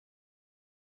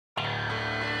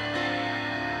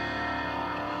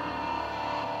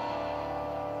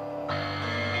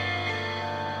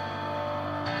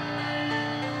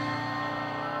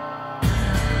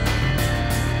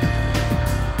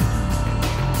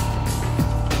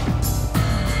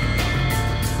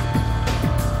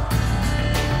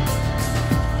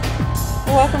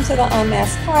welcome to the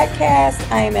Unmasked Podcast.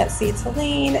 I am FC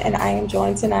Talene, and I am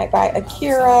joined tonight by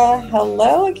Akira.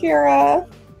 Hello, Akira.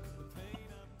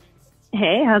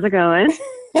 Hey, how's it going?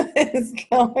 It's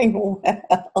going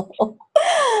well.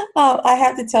 I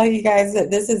have to tell you guys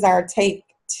that this is our take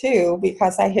 2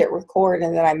 because I hit record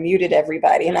and then I muted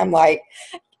everybody, and I'm like,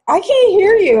 I can't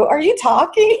hear you. Are you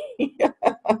talking?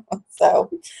 So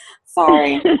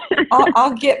sorry.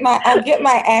 I'll get my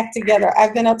act together.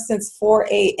 I've been up since 4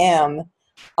 a.m.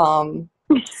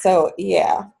 So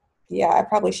yeah, I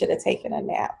probably should have taken a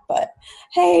nap, but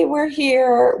hey, we're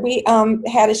here. We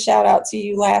had a shout out to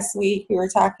you last week. We were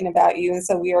talking about you, and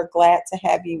so we are glad to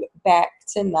have you back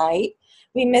tonight.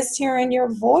 We missed hearing your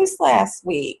voice last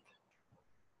week.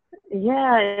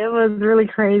 Yeah, it was really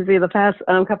crazy the past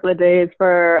couple of days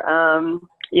for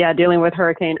dealing with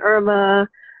Hurricane Irma.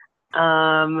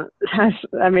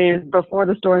 I mean, before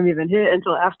the storm even hit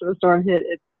until after the storm hit,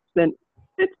 it's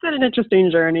been an interesting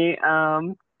journey.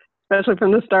 Especially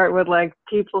from the start with like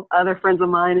other friends of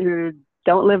mine who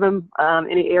don't live in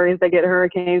any areas that get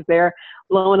hurricanes. They're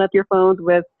blowing up your phones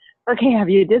with, okay, have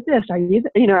you did this? Are you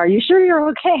sure you're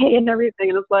okay? And everything.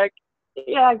 And it's like,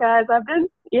 yeah, guys, I've been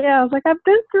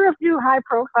through a few high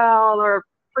profile or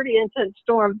pretty intense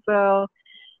storms. So,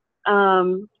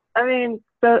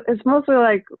 so it's mostly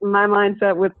like my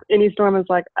mindset with any storm is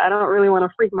like, I don't really want to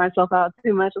freak myself out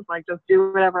too much. It's like, just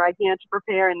do whatever I can to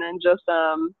prepare and then just,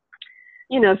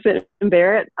 sit and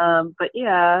bear it.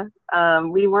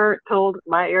 We weren't told,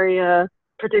 my area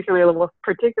particularly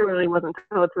wasn't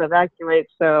told to evacuate.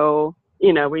 So,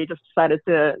 we just decided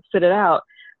to sit it out.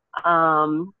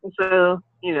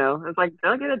 It's like,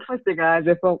 don't get it twisted, guys.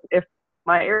 If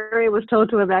my area was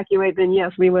told to evacuate, then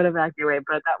yes, we would evacuate,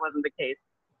 but that wasn't the case.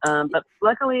 But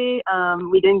luckily,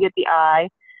 we didn't get the eye.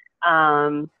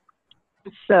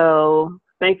 So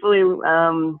thankfully,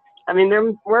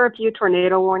 there were a few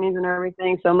tornado warnings and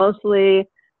everything. So mostly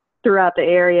throughout the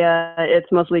area,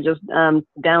 it's mostly just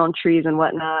downed trees and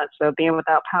whatnot. So being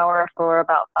without power for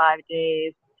about 5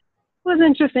 days was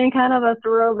interesting, kind of a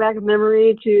throwback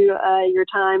memory to your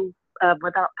time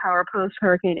without power post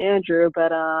Hurricane Andrew.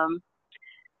 But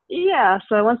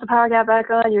so once the power got back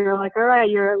on, you're like, all right,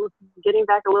 you're getting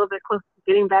back a little bit close,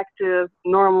 getting back to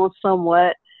normal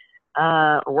somewhat.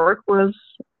 Work was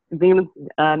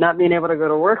not being able to go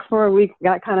to work for a week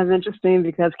got kind of interesting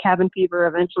because cabin fever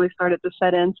eventually started to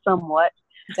set in somewhat.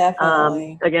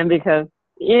 Definitely. Because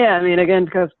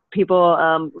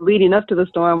people leading up to the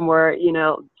storm were,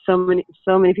 so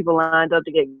many people lined up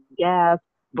to get gas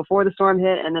before the storm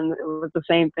hit, and then it was the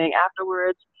same thing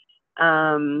afterwards.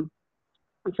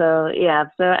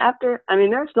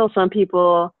 There's still some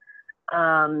people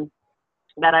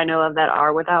that I know of that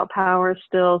are without power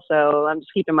still, so I'm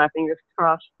just keeping my fingers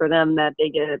crossed for them that they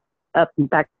get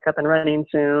back up and running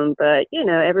soon. But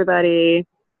everybody,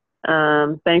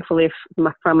 thankfully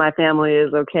from my family,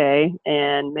 is okay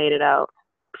and made it out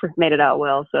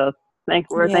well. So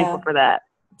we're thankful for that.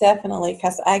 Definitely,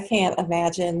 because I can't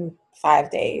imagine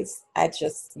 5 days.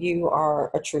 You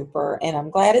are a trooper, and I'm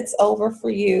glad it's over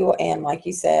for you. And like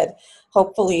you said,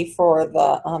 hopefully for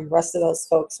the rest of those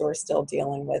folks who are still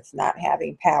dealing with not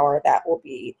having power, that will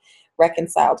be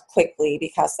reconciled quickly,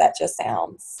 because that just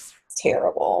sounds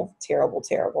terrible, terrible,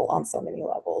 terrible on so many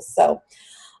levels. So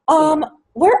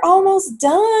we're almost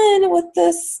done with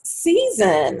this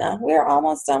season.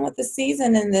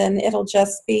 And then it'll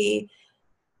just be,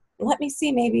 let me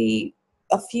see, maybe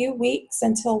a few weeks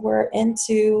until we're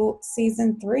into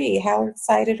season 3. How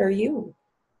excited are you?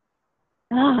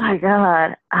 Oh my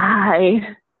God.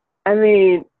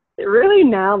 Really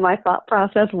now my thought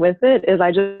process with it is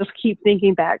I just keep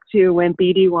thinking back to when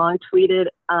BD Wong tweeted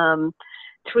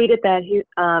that he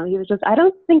was just, I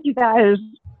don't think you guys,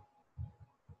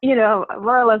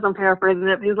 more or less I'm paraphrasing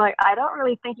it. He's like, I don't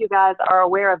really think you guys are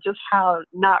aware of just how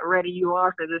not ready you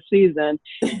are for this season.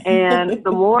 And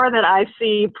the more that I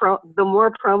see, the more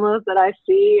promos that I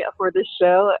see for this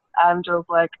show, I'm just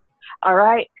like, all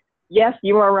right, yes,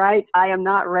 you are right. I am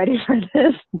not ready for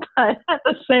this. But at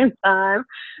the same time,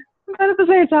 I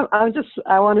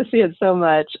want to see it so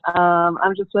much.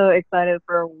 I'm just so excited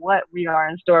for what we are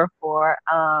in store for.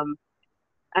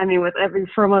 With every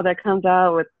promo that comes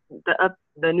out, with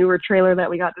the newer trailer that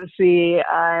we got to see,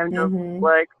 I'm just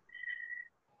like,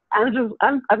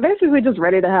 I'm basically just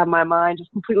ready to have my mind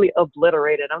just completely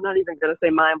obliterated. I'm not even going to say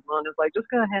mind blown. It's like, just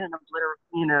go ahead and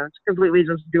obliterate, completely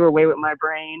just do away with my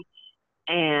brain.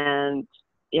 And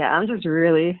yeah, I'm just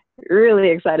really, really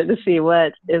excited to see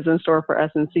what is in store for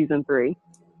us in season 3.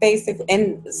 Basically,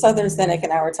 and Southern Cynic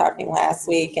and I were talking last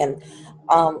week, and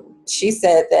she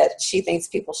said that she thinks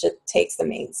people should take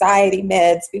some anxiety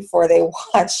meds before they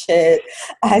watch it.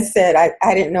 I said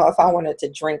I didn't know if I wanted to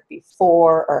drink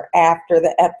before or after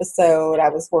the episode. I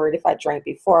was worried if I drank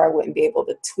before, I wouldn't be able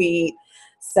to tweet.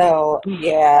 So,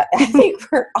 yeah, I think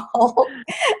we're all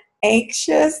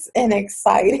anxious and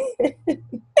excited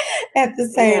at the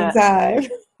same time.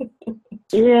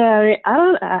 Yeah, I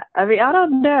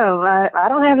don't know. I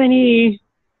don't have any.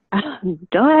 I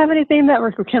don't have anything that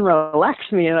can relax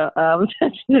me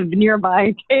nearby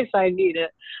in case I need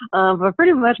it. But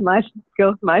pretty much my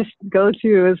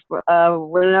go-to is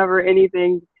whenever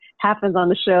anything happens on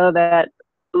the show that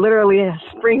literally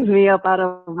springs me up out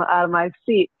of my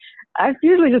seat. I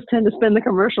usually just tend to spend the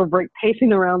commercial break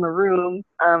pacing around the room.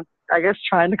 I guess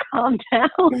trying to calm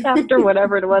down after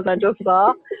whatever it was I just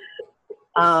saw.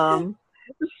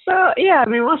 So yeah, I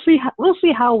mean, we'll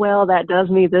see how well that does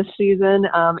me this season.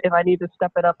 If I need to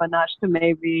step it up a notch to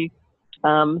maybe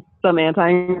some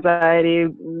anti-anxiety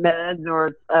meds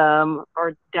or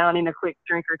downing a quick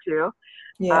drink or two.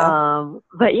 Yeah.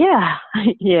 But yeah,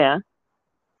 yeah.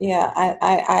 Yeah,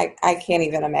 I can't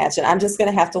even imagine. I'm just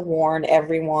going to have to warn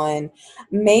everyone.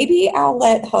 Maybe I'll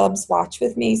let Hubs watch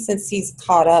with me since he's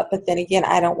caught up, but then again,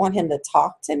 I don't want him to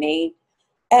talk to me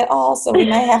at all, so we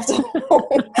might have to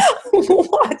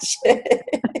watch it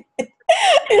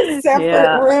in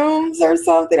separate rooms or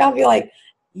something. I'll be like,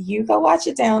 you go watch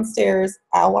it downstairs,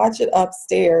 I'll watch it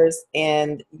upstairs,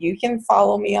 and you can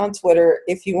follow me on Twitter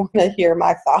if you want to hear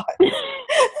my thoughts.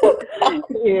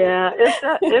 Yeah,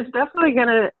 it's definitely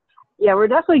gonna. Yeah, we're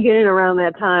definitely getting around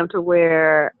that time to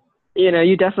where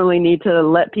you definitely need to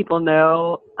let people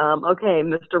know. Okay,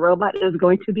 Mr. Robot is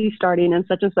going to be starting in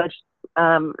such and such.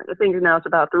 I think now it's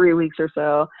about 3 weeks or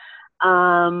so.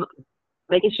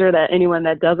 Making sure that anyone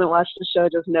that doesn't watch the show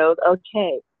just knows.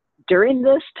 Okay, during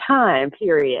this time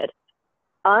period,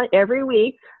 every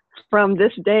week from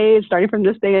this day, starting from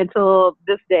this day until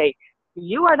this day,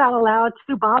 you are not allowed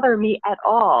to bother me at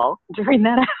all during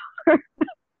that hour.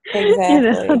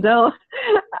 Exactly.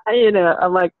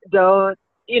 I'm like, don't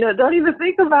even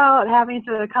think about having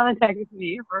to contact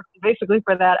me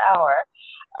for that hour.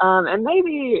 And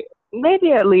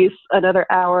maybe at least another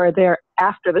hour there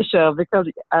after the show, because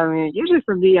I mean, usually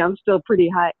for me, I'm still pretty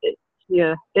high.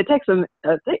 It takes a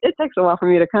while for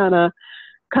me to kind of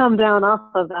come down off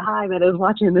of the high that is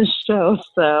watching this show.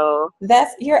 So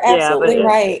you're absolutely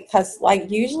right, because like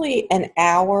usually an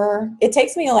hour, it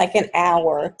takes me like an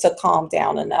hour to calm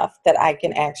down enough that I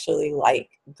can actually like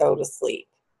go to sleep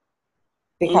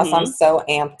because I'm so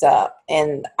amped up.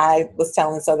 And I was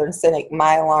telling Southern Cynic,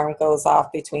 my alarm goes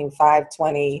off between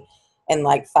 5:20 and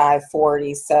like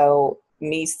 5:40. So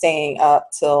me staying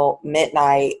up till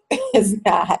midnight is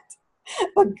not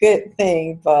a good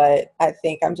thing, but I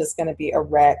think I'm just going to be a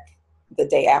wreck the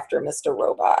day after Mr.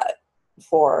 Robot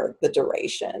for the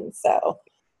duration. So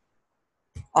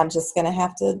I'm just going to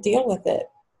have to deal with it.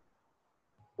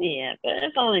 Yeah, but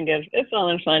it's all in good. It's all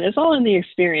in fun. It's all in the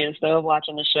experience, though, of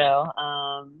watching the show.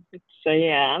 So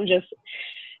yeah, I'm just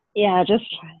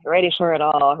ready for it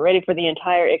all. Ready for the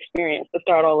entire experience to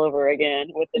start all over again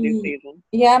with the new season.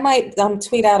 Yeah, I might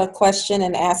tweet out a question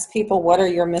and ask people, what are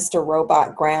your Mr.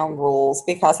 Robot ground rules?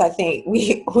 Because I think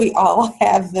we all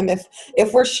have them.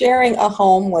 If we're sharing a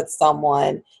home with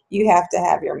someone, you have to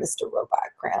have your Mr.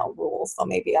 Robot ground rules. So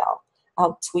maybe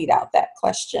I'll tweet out that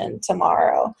question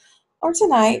tomorrow or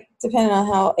tonight, depending on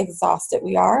how exhausted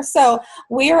we are. So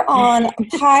we are on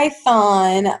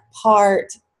Python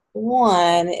part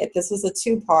 1. If this was a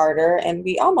 2-parter, and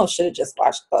we almost should have just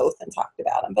watched both and talked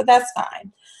about them, but that's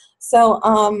fine. So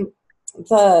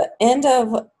the end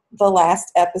of the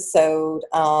last episode,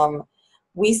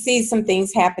 we see some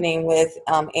things happening with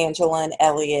Angela and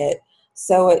Elliot.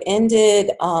 So it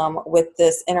ended with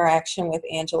this interaction with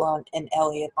Angela and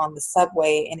Elliot on the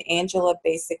subway, and Angela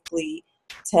basically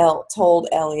told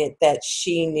Elliot that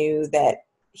she knew that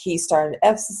he started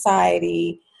F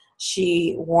Society.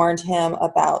 She warned him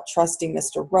about trusting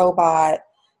Mr. Robot,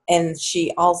 and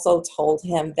she also told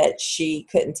him that she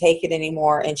couldn't take it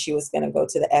anymore and she was going to go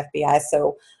to the FBI.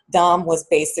 So Dom was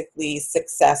basically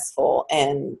successful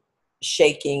in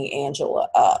shaking Angela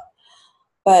up.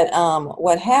 But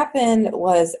what happened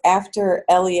was after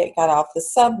Elliot got off the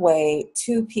subway,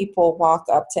 2 people walk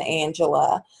up to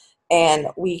Angela, and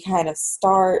we kind of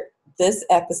start this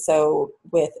episode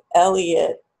with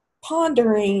Elliot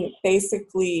pondering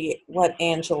basically what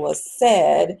Angela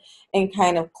said and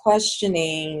kind of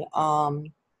questioning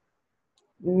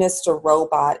Mr.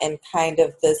 Robot and kind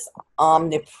of this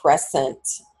omnipresent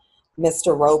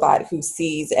Mr. Robot who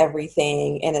sees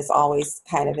everything and is always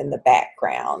kind of in the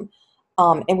background.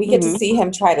 And we get to see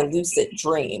him try to lucid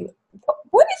dream.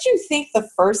 What did you think the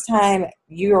first time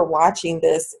you were watching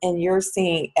this and you're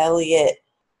seeing Elliot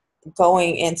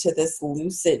going into this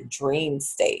lucid dream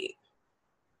state?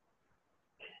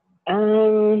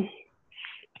 Um,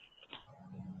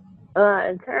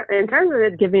 in terms of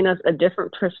it giving us a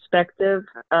different perspective,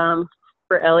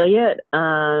 for Elliot,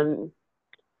 I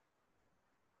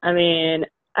mean,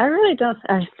 I really don't.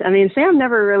 I mean, Sam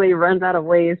never really runs out of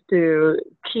ways to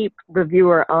keep the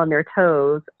viewer on their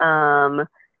toes. And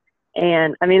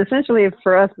I mean, essentially,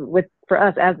 for us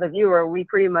as the viewer, we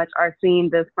pretty much are seeing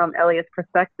this from Elliot's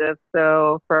perspective.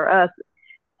 So for us,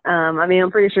 I mean,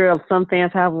 I'm pretty sure some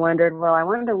fans have wondered, well, I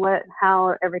wonder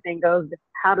how everything goes.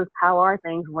 How are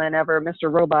things whenever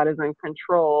Mr. Robot is in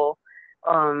control?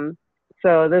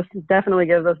 So this definitely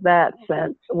gives us that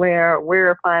sense where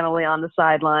we're finally on the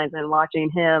sidelines and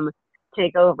watching him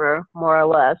take over more or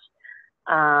less.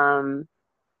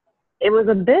 It was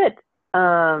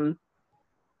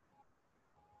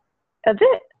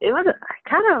it was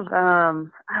kind of, I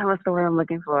don't know what's the word I'm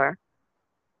looking for.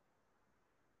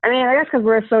 I mean, I guess because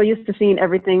we're so used to seeing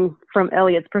everything from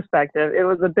Elliot's perspective, it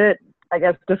was a bit, I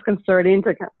guess, disconcerting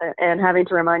and having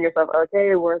to remind yourself,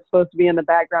 okay, we're supposed to be in the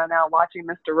background now watching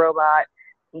Mr. Robot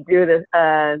do his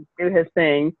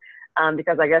thing.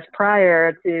 Because I guess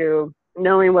prior to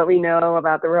knowing what we know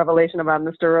about the revelation about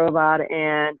Mr. Robot,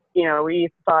 and, you know, we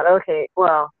thought, okay,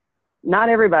 well, not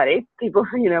everybody, people,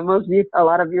 you know, a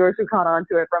lot of viewers who caught on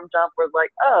to it from jump was like,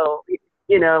 oh,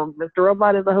 you know, Mr.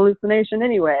 Robot is a hallucination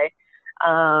anyway.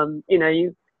 You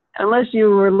know, unless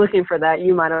you were looking for that,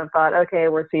 you might have thought, okay,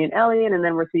 we're seeing Elliot and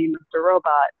then we're seeing Mr.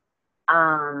 Robot.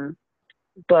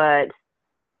 But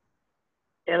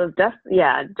it was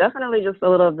definitely just a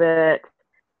little bit,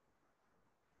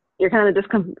 you're kind of a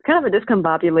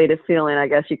discombobulated feeling, I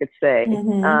guess you could say.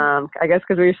 Mm-hmm. I guess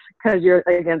because you're,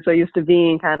 again, so used to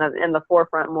being kind of in the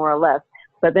forefront more or less.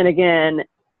 But then again,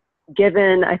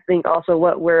 given, I think, also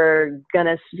what we're going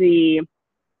to see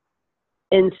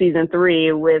in season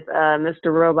 3 with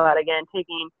Mr. Robot, again,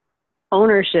 taking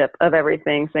ownership of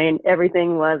everything, saying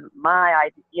everything was my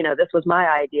idea, you know, this was my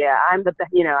idea. I'm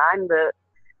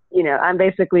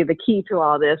basically the key to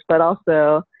all this, but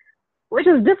also, which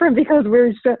is different because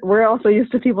we're also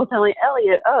used to people telling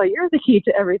Elliot, oh, you're the key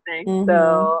to everything. Mm-hmm.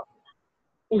 So,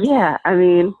 yeah, I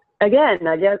mean, again,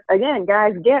 guys,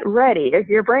 get ready. If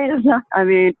your brain is not, I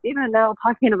mean, even now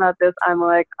talking about this, I'm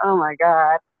like, oh my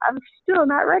God, I'm still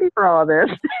not ready for all this.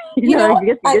 you know,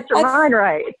 get your mind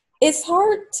right. It's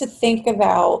hard to think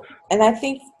about, and I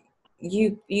think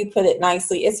you put it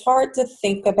nicely. It's hard to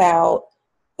think about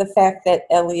the fact that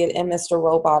Elliot and Mr.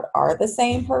 Robot are the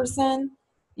same person.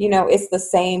 You know, it's the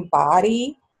same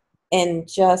body, and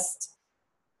just,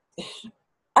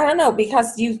 I don't know,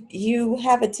 because you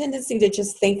have a tendency to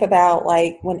just think about,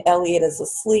 like, when Elliot is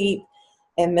asleep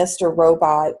and Mr.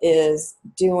 Robot is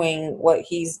doing what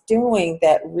he's doing,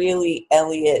 that really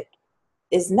Elliot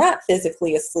is not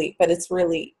physically asleep, but it's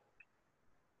really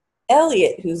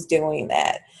Elliot who's doing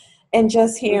that. And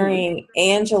just hearing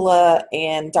Angela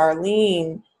and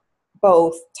Darlene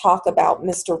both talk about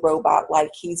Mr. Robot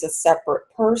like he's a separate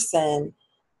person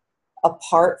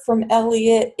apart from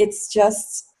Elliot, it's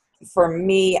just, for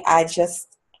me, I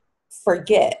just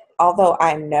forget. Although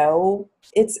I know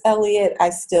it's Elliot, I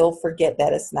still forget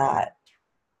that it's not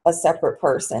a separate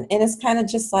person. And it's kind of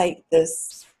just like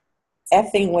this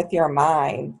effing with your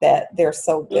mind that they're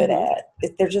so good at.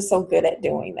 They're just so good at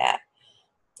doing that.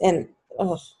 And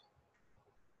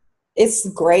it's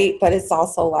great, but it's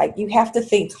also like you have to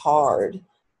think hard.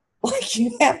 Like,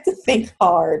 you have to think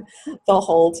hard the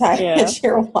whole time that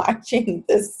you're watching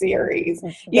this series.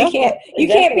 You can't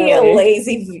be a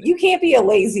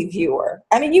lazy viewer.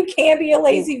 I mean, you can be a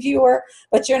lazy viewer,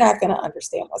 but you're not going to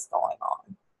understand what's going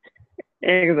on.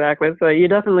 Exactly. So you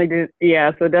definitely do.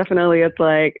 Yeah. So definitely it's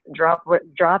like drop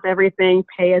everything,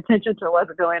 pay attention to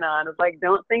what's going on. It's like,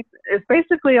 don't think, it's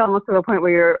basically almost to the point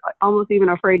where you're almost even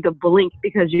afraid to blink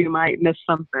because you might miss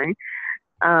something.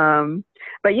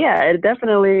 But yeah, it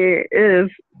definitely is.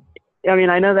 I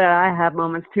mean, I know that I have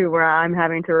moments too where I'm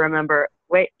having to remember,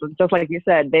 wait, just like you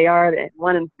said, they are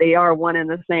one and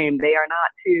the same. They are not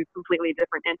two completely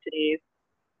different entities.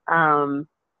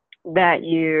 That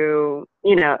you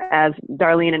know, as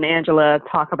Darlene and Angela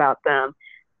talk about them.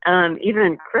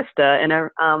 Even Krista and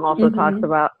also talks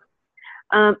about,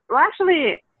 well,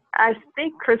 actually, I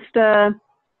think Krista,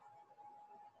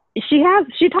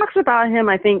 she talks about him,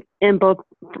 I think,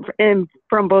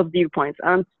 from both viewpoints.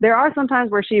 There are some times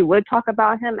where she would talk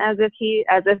about him as if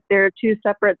they're two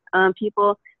separate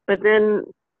people, but then,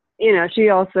 you know, she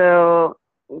also,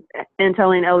 in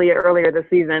telling Elliot earlier this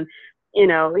season,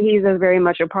 he's as very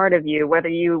much a part of you, whether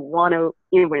you want to,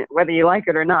 whether you like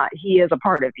it or not, he is a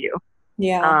part of you.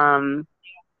 Yeah.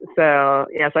 So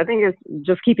yes, I think it's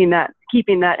just keeping that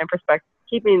in perspective,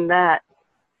 keeping that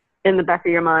in the back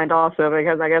of your mind also,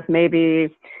 because I guess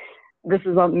maybe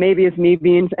maybe it's me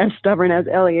being as stubborn as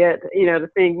Elliot, to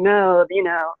think, no,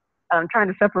 I'm trying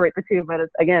to separate the two, but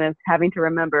it's having to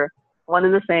remember one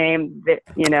and the same, that,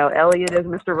 Elliot is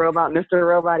Mr. Robot, Mr.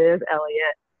 Robot is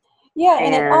Elliot. Yeah,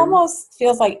 and it almost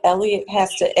feels like Elliot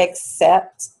has to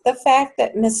accept the fact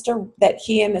that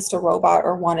he and Mr. Robot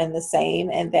are one and the same,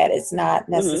 and that it's not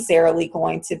necessarily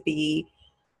going to be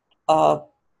a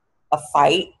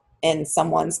fight and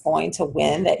someone's going to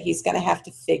win, that he's going to have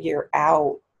to figure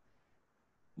out,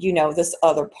 this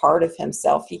other part of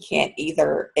himself. He can't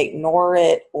either ignore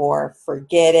it or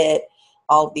forget it.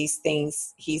 All these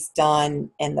things he's done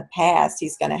in the past,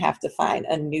 he's going to have to find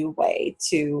a new way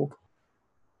to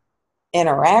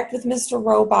interact with Mr.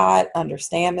 Robot,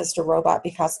 understand Mr. Robot,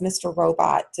 because Mr.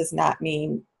 Robot does not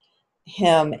mean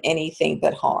him anything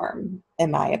but harm,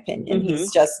 in my opinion.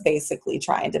 He's just basically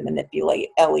trying to manipulate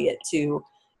Elliot to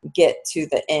get to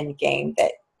the end game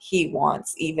that he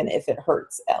wants, even if it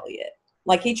hurts Elliot.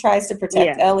 Like, he tries to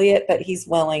protect Elliot, but he's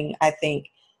willing, I think,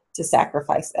 to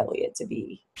sacrifice Elliot to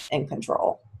be in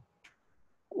control.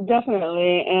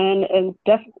 Definitely, and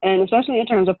especially in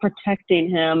terms of protecting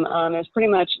him, it's pretty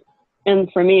much,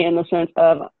 and for me, in the sense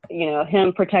of,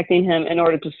 him protecting him in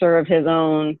order to serve his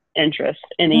own interests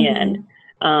in the end.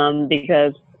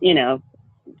 Because,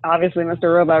 obviously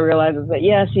Mr. Robot realizes that,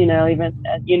 yes, even,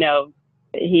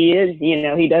 he is,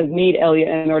 he does need Elliot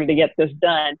in order to get this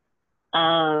done.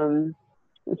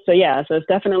 So it's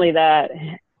definitely that,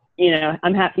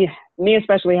 I'm happy, me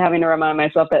especially, having to remind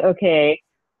myself that, okay,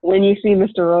 when you see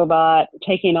Mr. Robot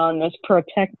taking on this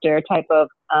protector type of,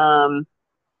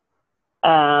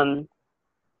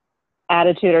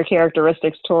 attitude or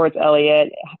characteristics towards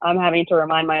Elliot, I'm having to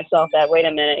remind myself that, wait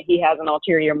a minute, he has an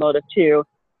ulterior motive too.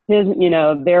 His,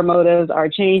 their motives are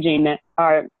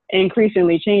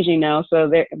increasingly changing now. So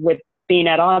they're with being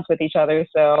at odds with each other.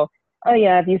 So,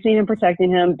 if you see him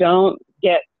protecting him, don't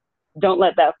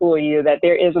let that fool you, that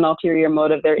there is an ulterior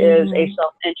motive. There is a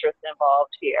self-interest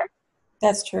involved here.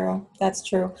 That's true. That's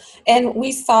true. And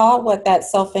we saw what that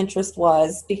self-interest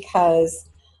was, because,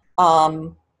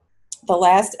 the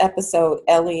last episode,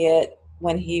 Elliot,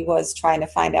 when he was trying to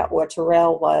find out where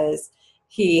Terrell was,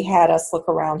 he had us look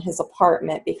around his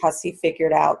apartment because he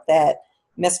figured out that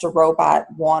Mr. Robot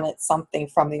wanted something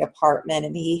from the apartment,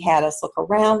 and he had us look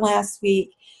around last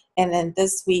week. And then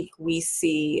this week we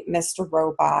see Mr.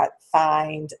 Robot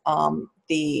find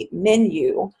the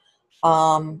menu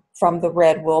from the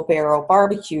Red Wheelbarrow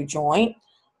barbecue joint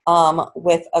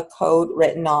with a code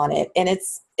written on it. And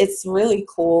it's really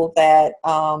cool that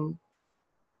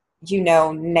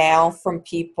now from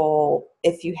people,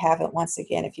 if you haven't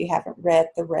read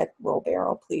the Red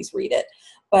Wheelbarrow, please read it.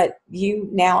 But you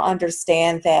now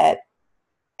understand that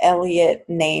Elliot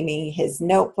naming his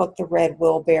notebook the Red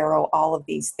Wheelbarrow, all of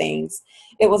these things,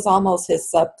 it was almost his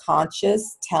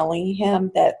subconscious telling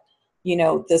him that,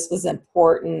 this was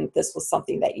important. This was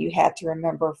something that you had to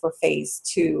remember for phase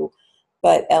 2.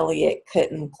 But Elliot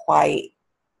couldn't quite,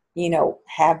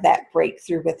 have that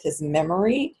breakthrough with his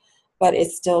memory. But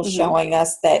it's still showing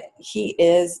us that he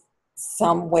is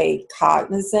some way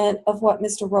cognizant of what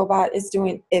Mr. Robot is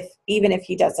doing, even if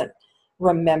he doesn't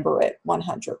remember it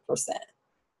 100%.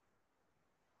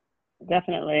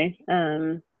 Definitely.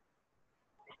 Definitely.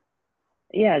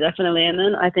 And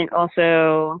then I think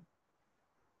also,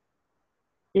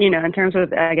 in terms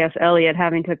of, I guess, Elliot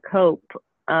having to cope,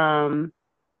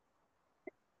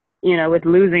 with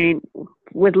losing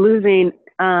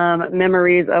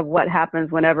memories of what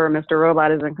happens whenever Mr.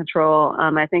 Robot is in control.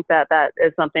 I think that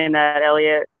is something that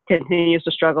Elliot continues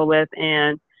to struggle with,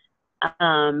 and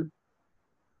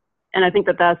I think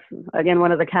that that's, again,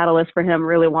 one of the catalysts for him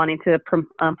really wanting to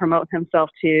promote himself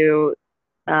to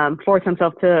force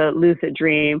himself to lucid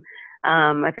dream.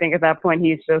 I think at that point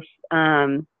he's just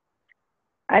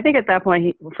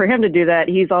for him to do that,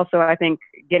 he's also, I think,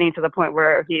 getting to the point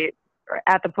where he's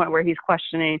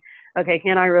questioning, okay,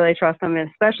 can I really trust him?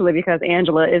 Especially because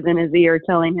Angela is in his ear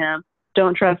telling him,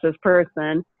 don't trust this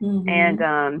person.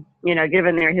 And,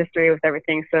 given their history with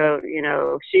everything. So,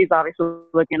 she's obviously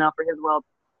looking out for his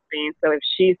well-being. So if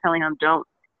she's telling him, don't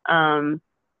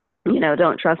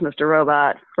trust Mr.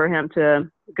 Robot, for him to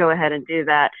go ahead and do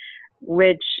that,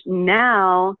 which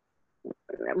now,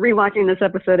 rewatching this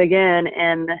episode again,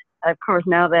 and of course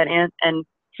now that, and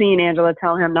seeing Angela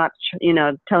tell him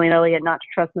telling Elliot not to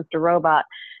trust Mr. Robot,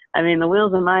 I mean, the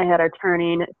wheels in my head are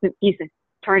turning,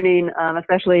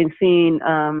 especially in seeing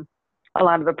a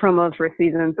lot of the promos for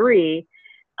season 3,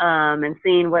 and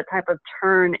seeing what type of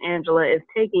turn Angela is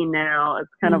taking now, it's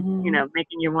kind of, you know,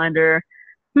 making you wonder,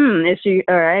 is she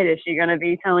all right? Is she going to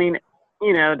be telling,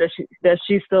 you know, does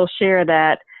she still share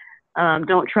that,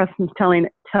 don't trust, telling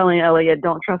Elliot,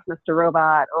 don't trust Mr.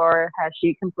 Robot, or has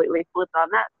she completely flipped on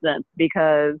that sense?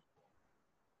 Because,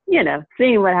 you know,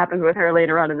 seeing what happens with her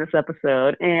later on in this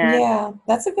episode. And yeah,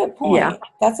 that's a good point. yeah,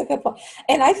 That's a good point.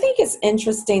 And I think it's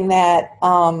interesting that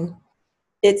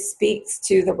it speaks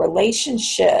to the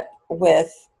relationship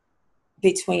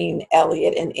between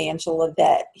Elliot and Angela,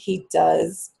 that he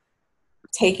does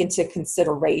take into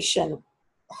consideration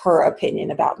her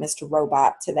opinion about Mr.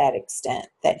 Robot to that extent,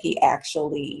 that he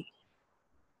actually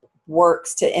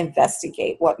works to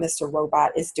investigate what Mr.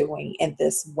 Robot is doing in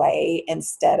this way,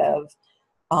 instead of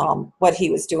what he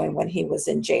was doing when he was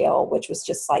in jail, which was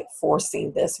just like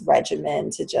forcing this regimen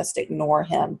to just ignore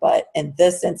him. But in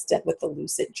this instant, with the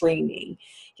lucid dreaming,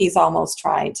 he's almost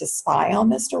trying to spy on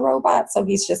Mr. Robot. So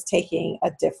he's just taking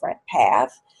a different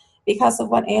path because of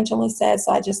what Angela said.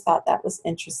 So I just thought that was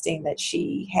interesting that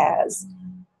she has,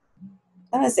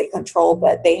 I don't want to say control,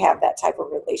 but they have that type of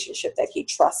relationship that he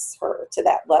trusts her to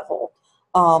that level,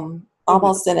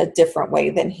 almost in a different way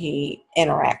than he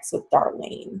interacts with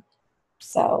Darlene.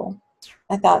 So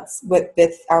I thought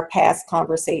with our past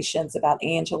conversations about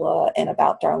Angela and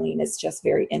about Darlene, it's just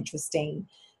very interesting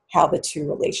how the two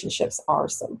relationships are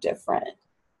so different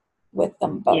with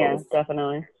them both. Yeah,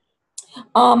 definitely.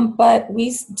 But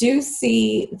we do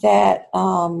see that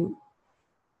we'll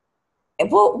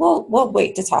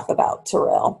wait to talk about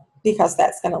Terrell, because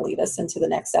that's going to lead us into the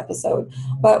next episode.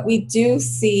 But we do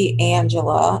see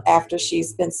Angela after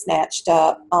she's been snatched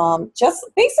up, just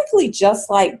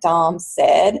like Dom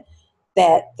said,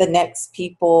 that the next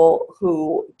people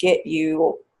who get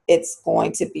you, it's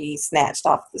going to be snatched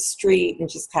off the street and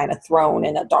just kind of thrown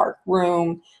in a dark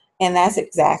room. And that's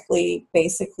exactly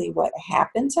basically what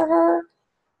happened to her,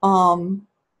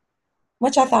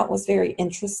 which I thought was very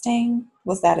interesting.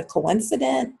 Was that a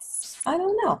coincidence? I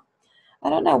don't know.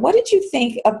 What did you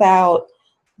think about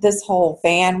this whole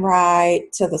van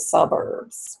ride to the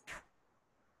suburbs?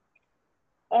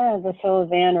 Oh, this whole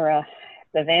van ride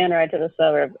to the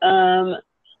suburbs.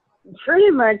 Pretty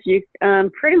much you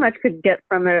could get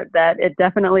from it that it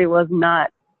definitely was not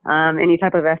any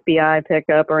type of FBI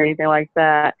pickup or anything like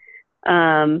that.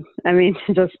 I mean,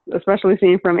 just especially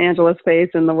seeing from Angela's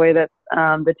face and the way that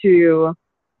the two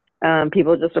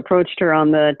people just approached her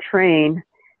on the train,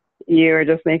 you're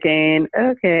just thinking,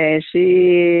 okay,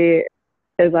 she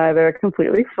is either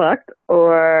completely fucked,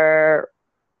 or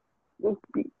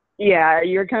yeah,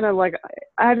 you're kind of like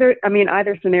either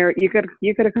scenario. You could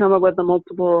have come up with a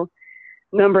multiple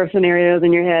number of scenarios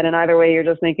in your head, and either way, you're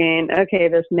just thinking, okay,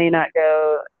 this may not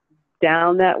go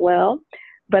down that well.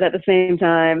 But at the same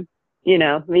time, you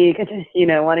know, me, you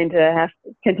know, wanting to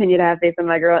continue to have faith in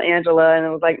my girl Angela, and it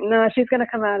was like, no, she's gonna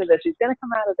come out of this. She's gonna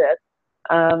come out of this.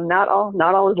 Not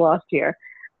all is lost here.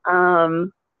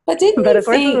 But didn't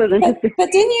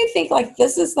you think like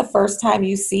this is the first time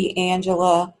you see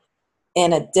Angela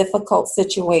in a difficult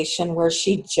situation where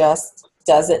she just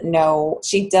doesn't know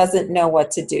what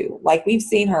to do? Like, we've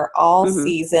seen her all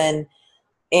season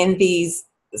in these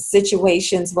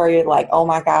situations where you're like, oh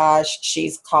my gosh,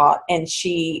 she's caught, and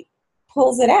she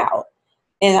pulls it out.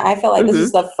 And I feel like this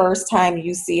is the first time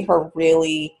you see her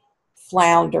really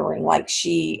floundering, like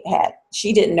she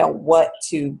didn't know what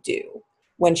to do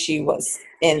when she was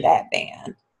in that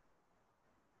van.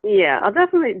 Yeah, I'll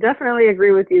definitely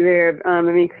agree with you there. I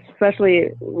mean, especially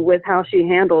with how she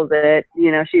handles it.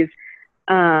 You know, she's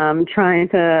trying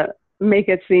to make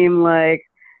it seem like,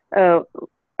 oh,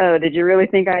 did you really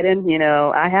think I didn't? You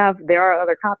know, there are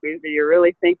other copies. Do you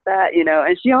really think that? You know,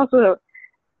 and she also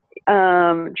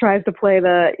tries to play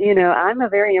the, you know, I'm a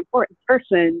very important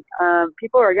person.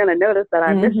 People are going to notice that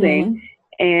I'm missing.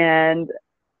 And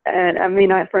I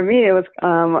mean, for me, it was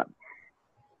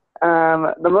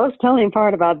the most telling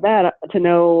part about that, to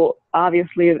know,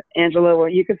 obviously, Angela, well,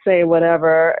 you could say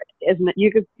whatever, isn't it?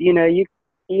 You could, you know, you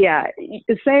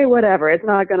say whatever. It's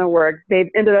not going to work. They've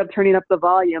ended up turning up the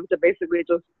volume to basically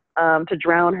just to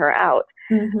drown her out.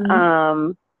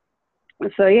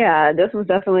 So yeah, this was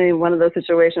definitely one of those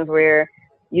situations where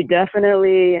you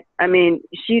definitely, I mean,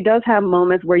 she does have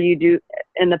moments where you do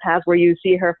in the past where you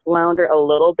see her flounder a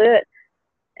little bit,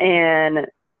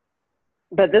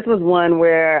 but this was one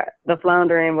where the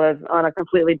floundering was on a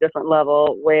completely different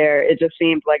level, where it just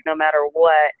seemed like no matter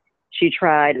what she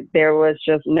tried, there was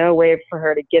just no way for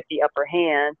her to get the upper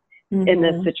hand in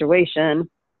this situation.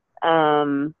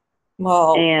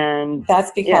 Well, and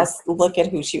that's because look at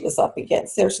who she was up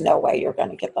against. There's no way you're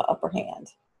going to get the upper hand.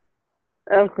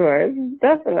 Of course,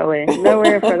 definitely.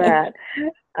 Nowhere for that.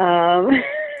 Um,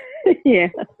 yeah.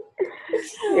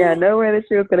 Yeah, nowhere that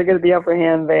she was going to get the upper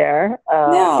hand there.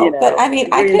 No, but I mean,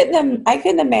 We, I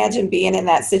couldn't imagine being in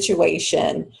that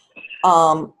situation.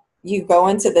 You go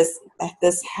into this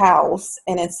house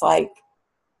and it's like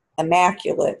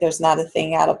immaculate. There's not a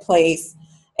thing out of place.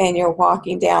 And you're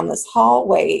walking down this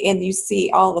hallway and you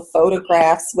see all the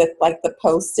photographs with like the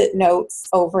post-it notes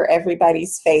over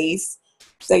everybody's face.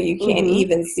 So you can't mm-hmm.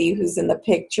 even see who's in the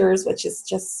pictures, which is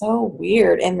just so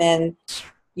weird. And then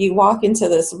you walk into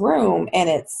this room and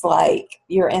it's like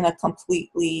you're in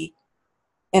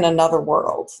another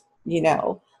world, you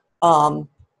know,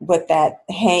 with that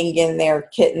hang in there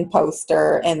kitten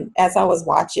poster. And as I was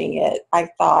watching it, I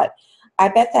thought, I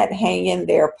bet that hang in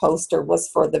there poster was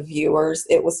for the viewers.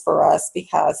 It was for us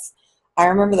because I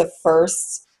remember the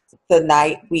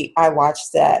night I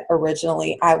watched that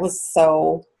originally, I was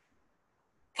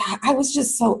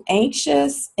just so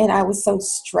anxious and I was so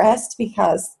stressed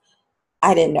because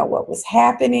I didn't know what was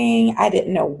happening. I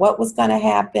didn't know what was going to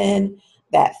happen.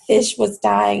 That fish was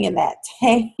dying in that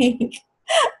tank.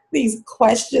 These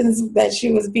questions that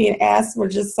she was being asked were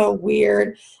just so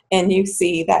weird. And you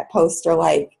see that poster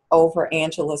like over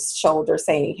Angela's shoulder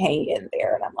saying, hang in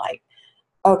there. And I'm like,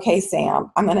 okay, Sam,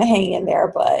 I'm going to hang in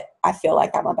there, but I feel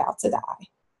like I'm about to die.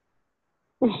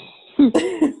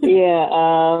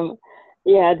 Yeah,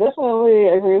 yeah, definitely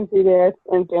agree with you there,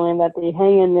 and feeling that the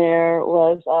hang in there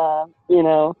was, a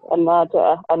nod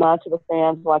to the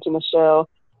fans watching the show.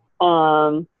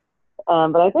 But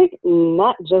I think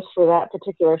not just for that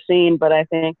particular scene, but I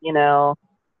think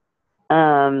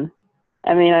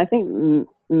I think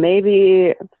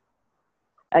maybe,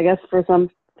 I guess for some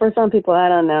people, I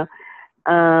don't know.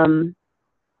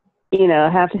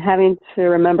 Having to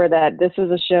remember that this is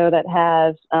a show that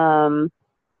has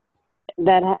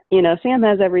Sam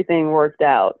has everything worked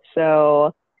out.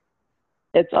 So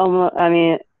it's almost,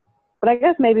 but I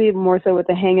guess maybe more so with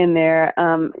the hang in there.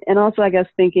 And also I guess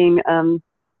thinking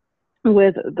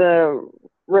with the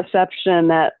reception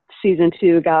that season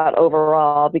 2 got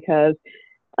overall, because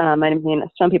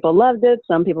some people loved it,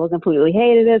 some people completely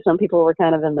hated it, some people were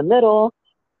kind of in the middle.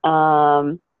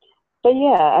 But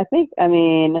yeah, I think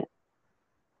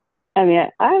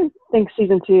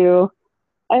season 2,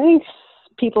 I think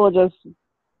people just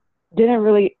didn't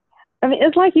really,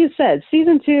 it's like you said,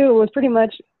 season 2 was pretty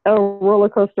much a roller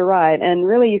coaster ride. And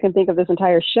really you can think of this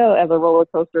entire show as a roller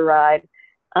coaster ride.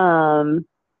 And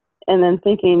then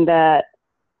thinking that,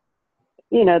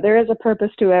 there is a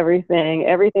purpose to everything.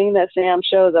 Everything that Sam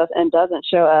shows us and doesn't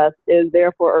show us is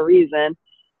there for a reason.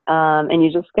 And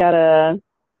you just gotta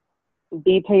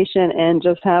be patient and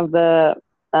just have the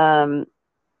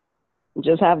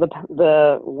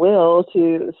will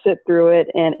to sit through it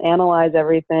and analyze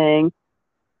everything.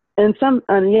 And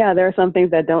there are some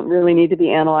things that don't really need to be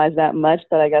analyzed that much,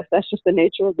 but I guess that's just the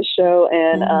nature of the show.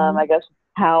 And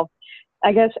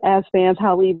I guess as fans,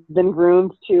 how we've been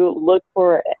groomed to look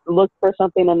for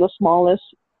something in the smallest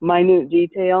minute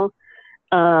detail.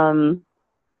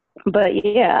 But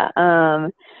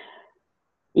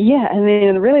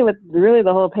really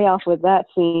the whole payoff with that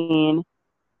scene,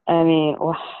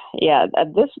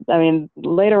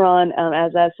 later on,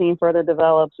 as that scene further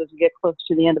develops, as we get close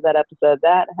to the end of that episode,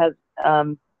 that has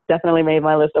definitely made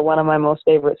my list of one of my most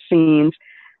favorite scenes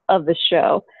of the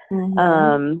show.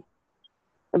 Mm-hmm.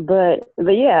 But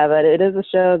it is a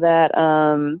show that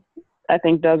I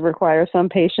think does require some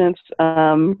patience,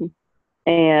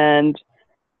 and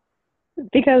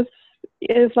because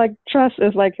it's like trust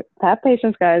is like, have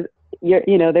patience, guys.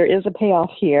 There is a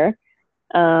payoff here.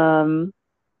 I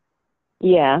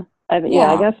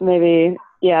guess maybe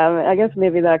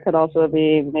that could also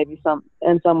be maybe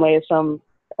in some ways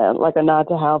like a nod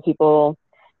to how people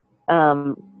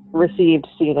received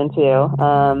season 2.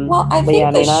 Well, I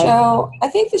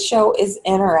think the show is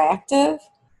interactive,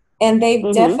 and they've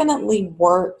mm-hmm, definitely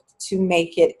worked to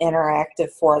make it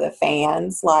interactive for the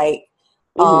fans. Like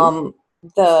mm-hmm,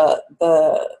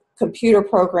 the computer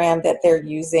program that they're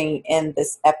using in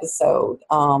this episode.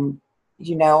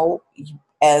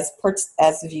 As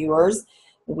viewers,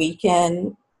 we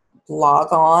can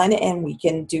log on and we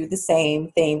can do the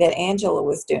same thing that Angela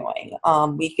was doing.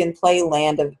 We can play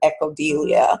Land of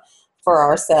Echodelia for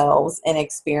ourselves and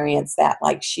experience that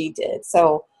like she did.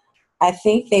 So I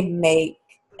think they make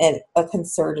a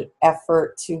concerted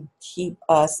effort to keep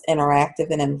us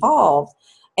interactive and involved.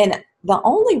 And the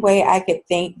only way I could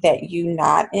think that you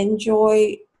not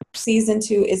enjoy season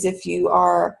 2 is if you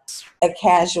are a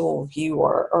casual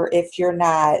viewer or if you're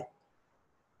not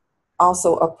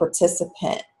also a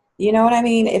participant. You know what I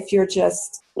mean? If you're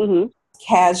just mm-hmm.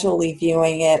 casually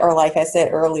viewing it, or like I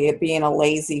said earlier, being a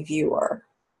lazy viewer.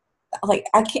 Like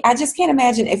I just can't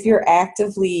imagine if you're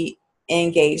actively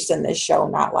engaged in this show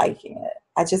not liking it.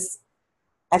 I just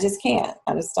can't.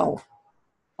 I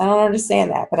don't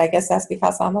understand that, but I guess that's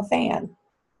because I'm a fan.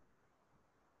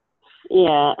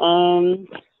 Yeah.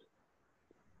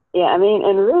 Yeah. I mean,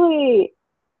 and really,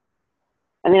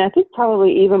 I mean, I think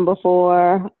probably even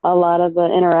before a lot of the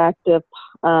interactive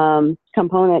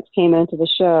components came into the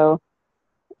show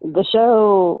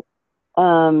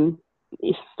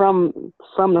from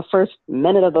the first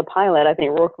minute of the pilot, I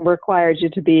think required you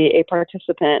to be a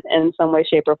participant in some way,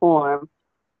 shape, or form.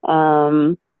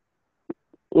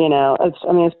 You know, I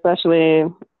mean, especially,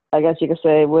 I guess you could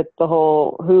say, with the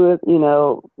whole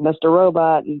Mr.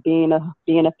 Robot and being a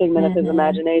figment of his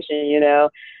imagination,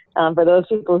 for those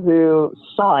people who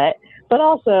saw it. But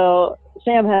also,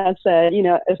 Sam has said,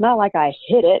 it's not like I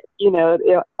hid it.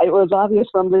 It was obvious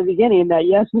from the beginning that,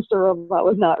 yes, Mr. Robot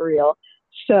was not real.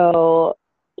 So,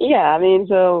 yeah, I mean,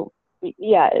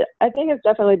 I think it's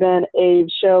definitely been a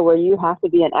show where you have to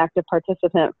be an active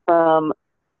participant from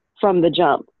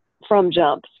jump.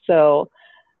 So,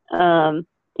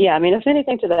 yeah, I mean, if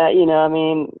anything to that, you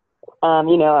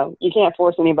can't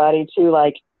force anybody to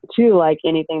like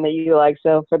anything that you like.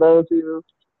 So for those who,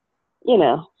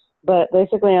 but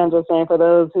basically I'm just saying for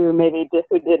those who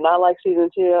who did not like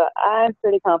season 2, I'm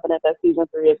pretty confident that season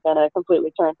 3 is going to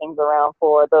completely turn things around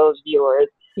for those viewers.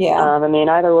 Yeah.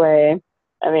 Either way,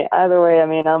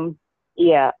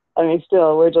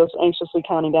 still, we're just anxiously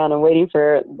counting down and waiting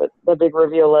for the big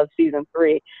reveal of season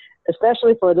 3,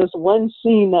 especially for this one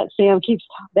scene that Sam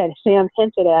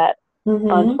hinted at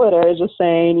on Twitter, just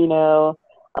saying, a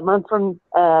month from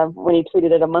when he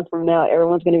tweeted it, a month from now,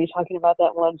 everyone's going to be talking about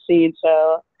that one scene.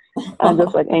 So I'm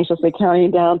just like anxiously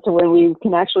counting down to when we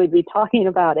can actually be talking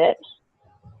about it.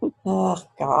 Oh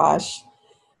gosh.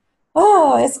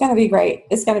 Oh, it's going to be great.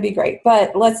 It's going to be great.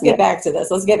 But let's get back to this.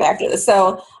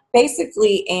 So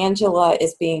basically, Angela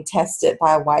is being tested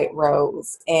by White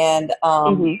Rose. And,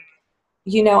 I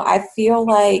feel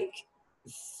like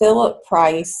Philip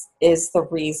Price is the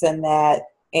reason that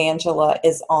Angela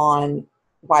is on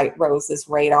White Rose's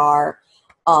radar,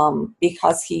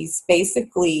 because he's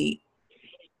basically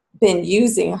been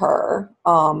using her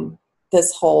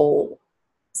this whole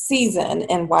season,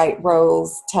 and White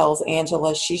Rose tells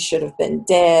Angela she should have been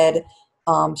dead.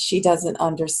 She doesn't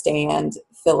understand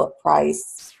Philip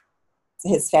Price,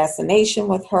 his fascination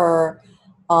with her.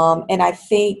 And I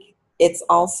think it's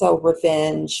also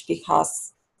revenge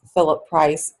because Philip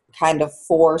Price kind of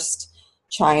forced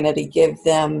China to give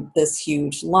them this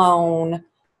huge loan,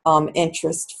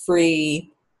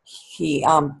 interest-free.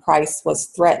 Price was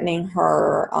threatening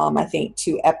her, I think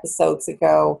 2 episodes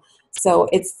ago. So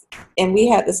and we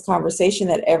had this conversation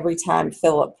that every time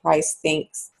Philip Price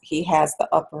thinks he has the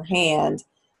upper hand,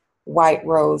 White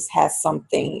Rose has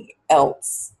something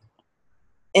else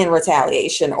in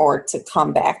retaliation or to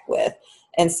come back with.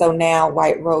 And so now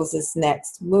White Rose's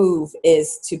next move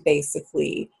is to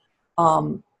basically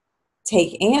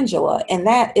take Angela. And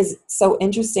that is so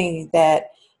interesting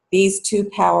that these 2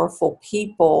 powerful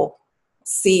people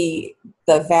see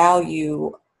the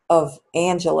value of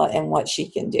Angela and what she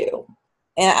can do.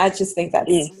 And I just think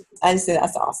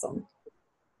that's awesome.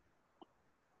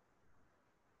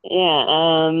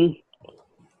 Yeah.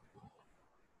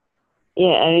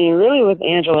 Yeah, I mean, really with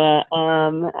Angela,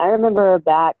 I remember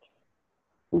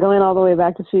going all the way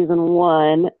back to season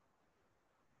 1,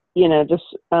 just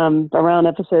around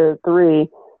episode 3,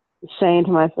 saying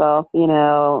to myself,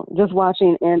 just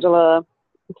watching Angela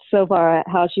so far,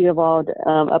 how she evolved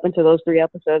up into those 3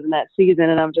 episodes in that season.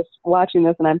 And I'm just watching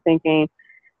this and I'm thinking,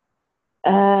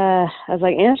 I was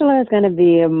like, Angela is going to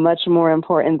be much more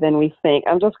important than we think.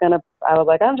 I'm just going to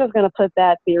put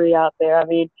that theory out there. I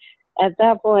mean, at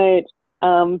that point,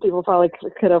 people probably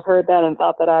could have heard that and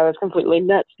thought that I was completely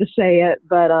nuts to say it.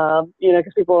 But,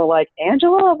 because people were like,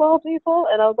 Angela of all people?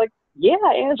 And I was like, yeah,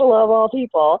 Angela of all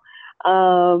people.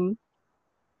 And,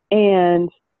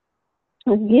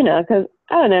 because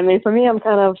I don't know, I mean, for me, I'm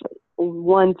kind of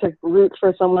one to root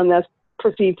for someone that's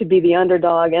perceived to be the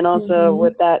underdog, and also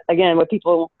with that, again, with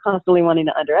people constantly wanting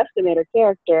to underestimate her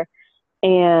character.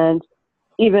 And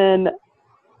even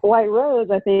White Rose,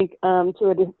 I think,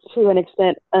 to an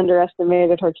extent,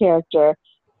 underestimated her character.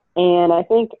 And I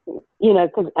think,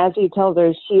 because as he tells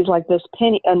her, she's like this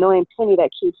annoying penny that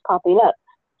keeps popping up.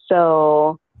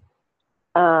 So,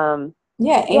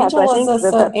 Angela's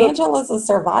a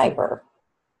survivor.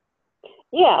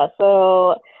 Yeah.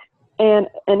 So, and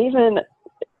even,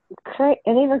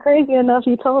 And even crazy enough,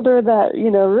 he told her that,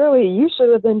 really, you should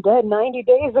have been dead 90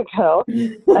 days ago.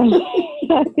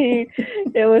 I mean,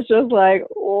 it was just like,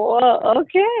 well,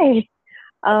 okay.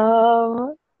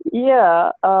 Um,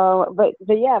 yeah. But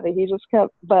he just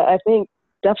kept, but I think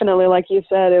definitely, like you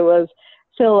said, it was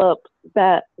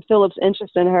Philip's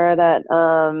interest in her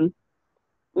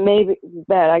maybe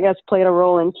that I guess played a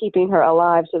role in keeping her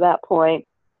alive to that point.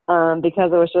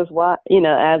 Because it was just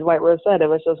as White Rose said, it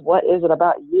was just, what is it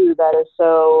about you that is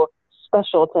so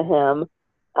special to him?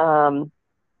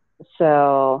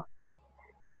 So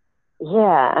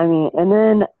yeah, I mean,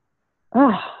 the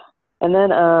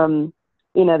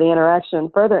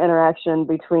further interaction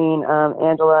between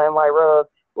Angela and White Rose.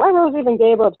 White Rose even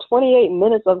gave up 28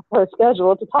 minutes of her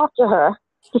schedule to talk to her,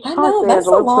 to I talk know, to that's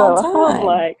a Angela. long So I was time.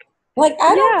 like, Like,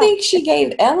 I don't yeah, think she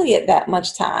gave Elliot that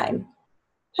much time.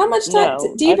 How much time?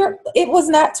 no, Do you? It was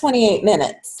not 28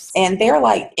 minutes, and they're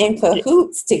like in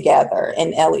cahoots together,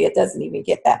 and Elliot doesn't even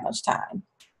get that much time.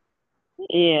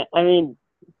 yeah, I mean,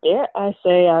 dare I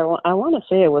say, I want to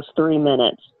say it was 3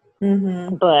 minutes.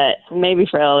 Mm-hmm. But maybe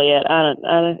for Elliot,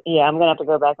 yeah, I'm gonna have to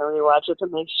go back and rewatch it to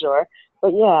make sure.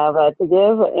 But yeah, but to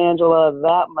give Angela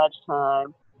that much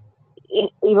time,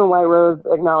 even White Rose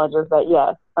acknowledges that,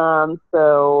 yes.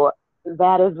 So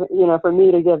that is, for me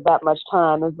to give that much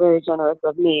time is very generous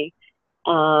of me.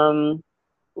 Um,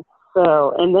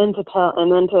 and then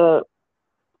to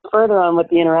further on with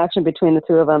the interaction between the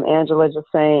two of them, Angela just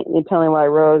telling White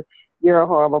Rose, you're a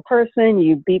horrible person.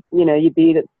 You beat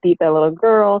that little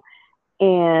girl.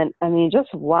 And I mean,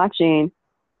 just watching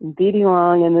BD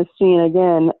Long in this scene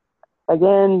again,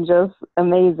 just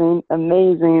amazing,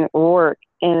 amazing work.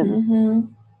 And Mm-hmm.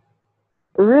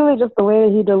 really just the way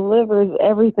that he delivers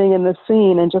everything in the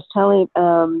scene, and just telling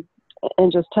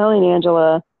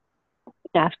Angela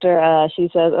after she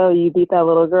says, oh, you beat that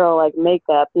little girl like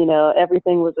makeup,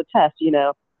 everything was a test,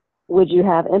 would you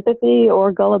have empathy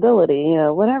or gullibility,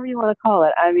 whatever you want to call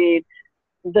it. I mean,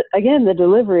 the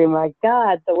delivery, my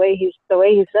God, the way he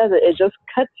says it just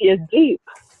cuts you deep.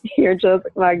 You're just,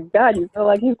 my God, you feel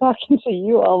like he's talking to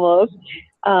you almost,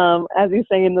 as he's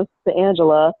saying this to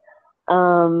Angela.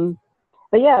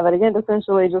 But again,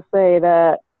 essentially just say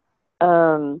that,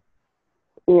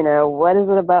 what is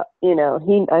it about,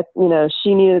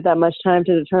 she needed that much time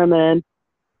to determine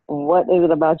what is it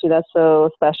about you that's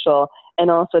so special, and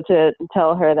also to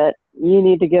tell her that you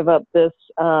need to give up this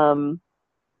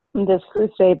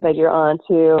crusade that you're on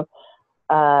to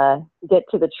get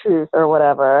to the truth or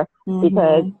whatever,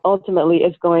 because Mm-hmm. ultimately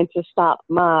it's going to stop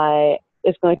my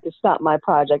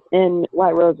project, and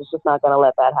White Rose is just not going to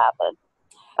let that happen.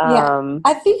 Yeah,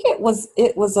 I think it was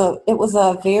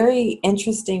a very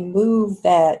interesting move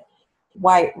that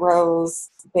White Rose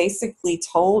basically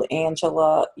told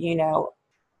Angela,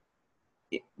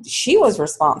 she was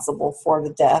responsible for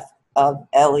the death of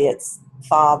Elliot's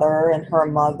father and her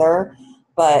mother.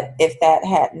 But if that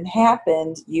hadn't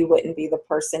happened, you wouldn't be the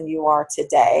person you are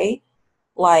today.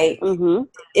 Like, Mm-hmm.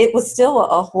 it was still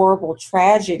a horrible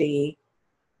tragedy.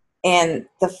 And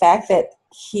the fact that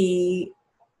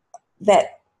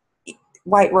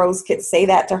White Rose could say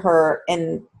that to her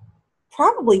and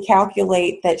probably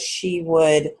calculate that she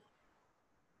would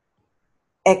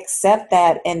accept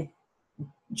that and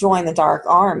join the Dark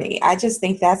Army. I just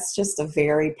think that's just a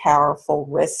very powerful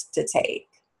risk to take.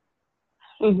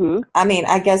 Mm-hmm. I mean,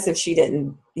 I guess if she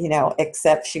didn't,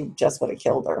 accept, she just would have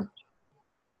killed her.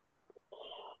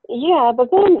 Yeah, but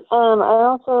then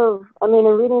in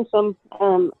reading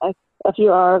a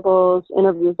few articles,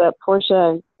 interviews that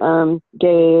Portia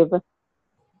gave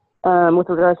with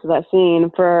regards to that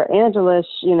scene for Angela,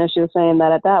 she was saying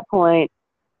that at that point,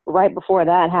 right before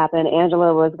that happened,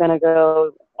 Angela was going to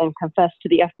go and confess to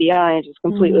the FBI and just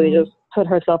completely Mm-hmm. just put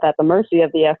herself at the mercy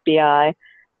of the FBI.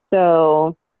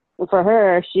 So for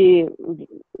her,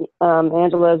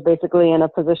 Angela is basically in a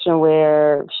position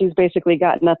where she's basically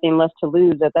got nothing left to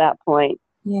lose at that point.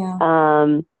 Yeah.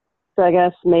 So I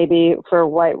guess maybe for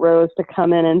White Rose to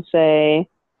come in and say,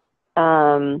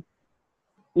 you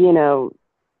know,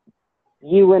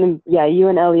 you and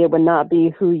Elliot would not be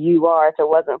who you are if it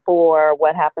wasn't for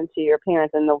what happened to your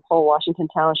parents and the whole Washington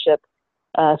Township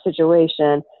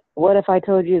situation. What if I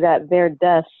told you that their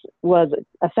death was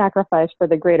a sacrifice for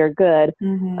the greater good?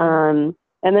 Mm-hmm.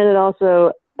 And then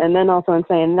also in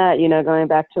saying that, going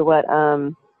back to what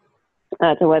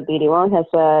B.D. Wong has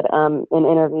said in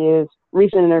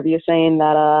recent interviews, saying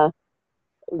that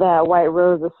that White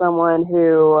Rose is someone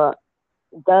who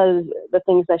does the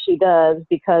things that she does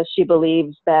because she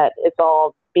believes that it's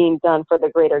all being done for the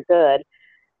greater good.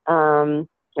 And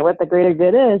what the greater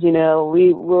good is,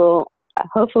 we will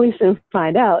hopefully soon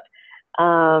find out.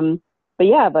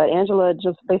 but Angela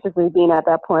just basically being at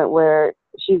that point where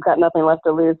she's got nothing left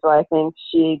to lose. So I think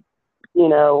she,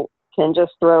 can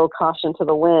just throw caution to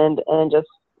the wind and just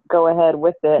go ahead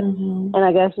with it. Mm-hmm. And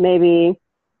I guess maybe,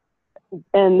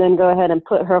 and then go ahead and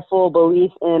put her full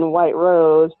belief in White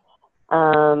Rose.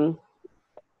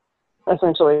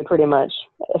 Essentially, pretty much,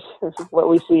 is what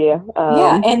we see.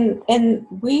 Yeah, and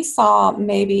we saw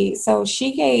maybe, so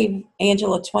she gave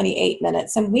Angela 28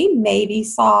 minutes, and we maybe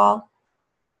saw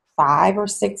 5 or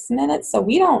 6 minutes. So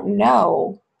we don't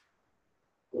know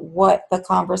what the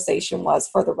conversation was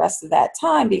for the rest of that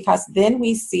time, because then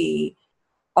we see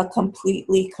a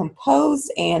completely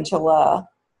composed Angela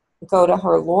go to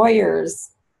her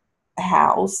lawyer's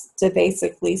house to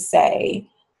basically say,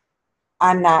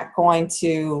 I'm not going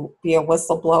to be a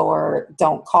whistleblower.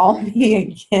 Don't call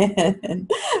me again.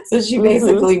 So she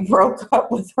basically broke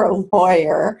up with her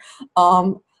lawyer,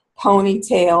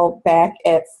 ponytail back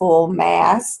at full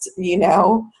mast,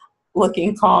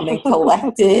 looking calm and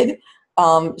collected.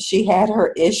 She had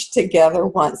her ish together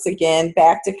once again,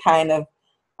 back to kind of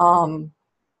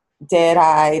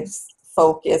dead-eyed,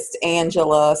 focused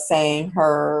Angela saying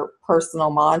her personal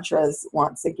mantras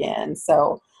once again.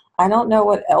 So I don't know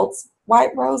what else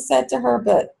White Rose said to her,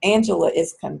 but Angela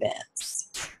is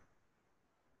convinced.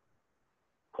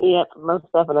 Yep, most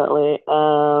definitely.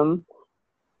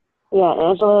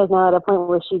 Angela is now at a point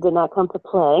where she did not come to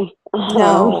play.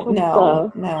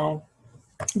 No.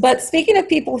 But speaking of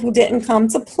people who didn't come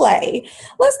to play,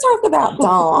 let's talk about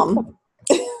Dom.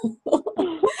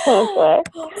 Okay.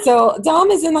 So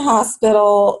Dom is in the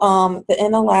hospital.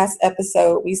 In the last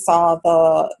episode, we saw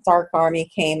the Dark Army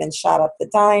came and shot up the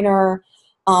diner.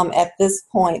 At this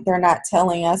point, they're not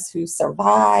telling us who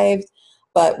survived,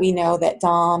 but we know that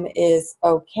Dom is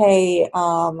okay.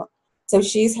 So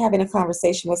she's having a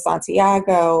conversation with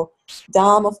Santiago.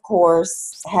 Dom, of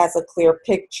course, has a clear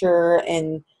picture,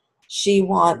 and she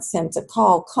wants him to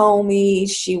call Comey.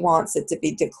 She wants it to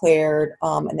be declared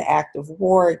an act of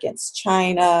war against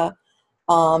China.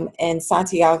 And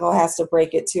Santiago has to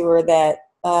break it to her that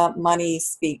money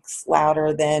speaks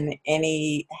louder than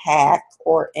any hack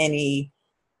or any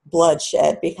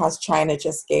bloodshed, because China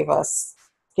just gave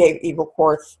Evil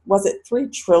Corp, was it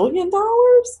 $3 trillion? 2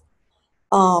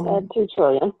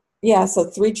 trillion. Yeah, so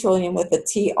 3 trillion with a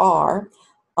TR.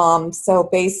 So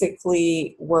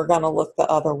basically, we're going to look the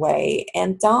other way.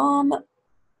 And Dom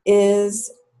I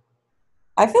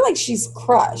feel like she's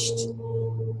crushed,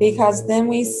 because then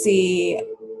we see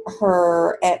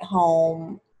her at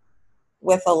home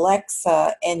with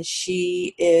Alexa, and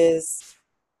she is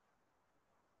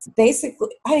basically,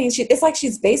 it's like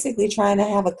she's basically trying to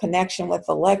have a connection with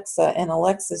Alexa, and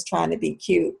Alexa's trying to be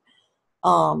cute.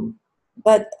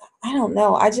 But I don't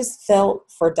know. I just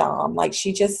felt for Dom. Like,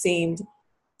 she just seemed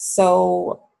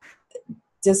so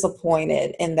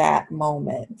disappointed in that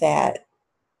moment that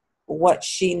what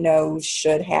she knows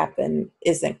should happen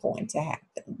isn't going to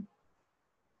happen.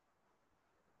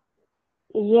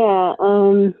 Yeah.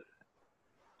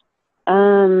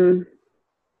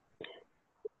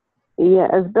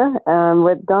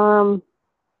 With Dom,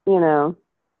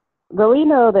 but we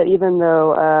know that even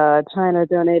though China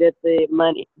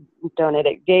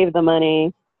gave the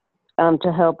money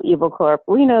to help Evil Corp,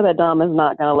 we know that Dom is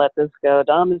not going to let this go.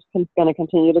 Dom is going to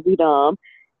continue to be Dom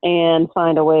and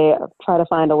try to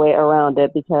find a way around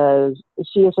it, because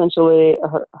she essentially,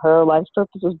 her life's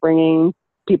purpose is bringing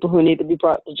people who need to be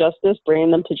brought to justice,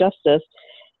 bringing them to justice.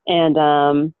 And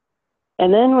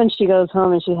then when she goes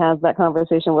home and she has that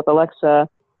conversation with Alexa,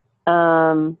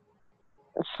 for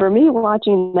me,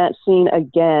 watching that scene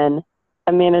again,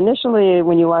 I mean, initially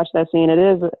when you watch that scene, it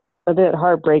is a bit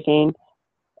heartbreaking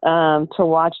to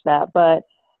watch that. But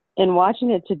in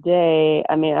watching it today,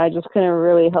 I mean, I just couldn't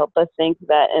really help but think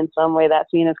that in some way that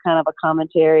scene is kind of a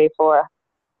commentary for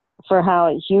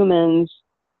how humans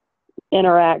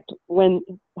interact,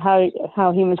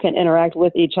 how humans can interact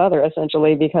with each other,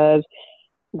 essentially, because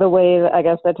the way that, I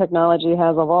guess, that technology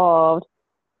has evolved,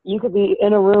 you could be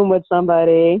in a room with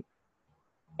somebody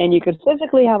and you could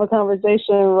physically have a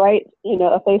conversation, right?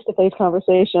 A face-to-face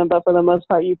conversation, but for the most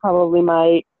part, you probably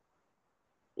might,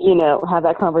 have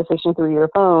that conversation through your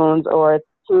phones or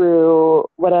through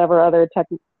whatever other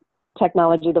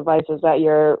technology devices that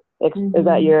is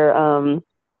at your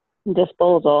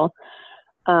disposal.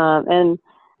 And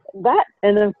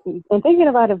thinking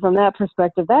about it from that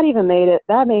perspective, that made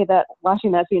that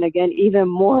watching that scene again even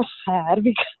more sad,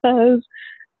 because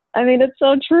I mean, it's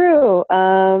so true.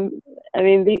 I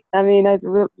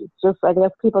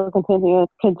guess people are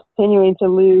continuing to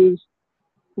lose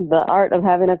the art of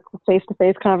having a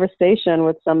face-to-face conversation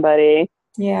with somebody.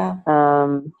 Yeah.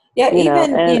 Yeah, you know,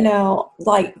 even, and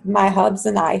like my hubs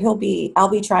and I'll be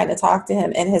trying to talk to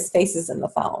him and his face is in the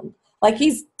phone. Like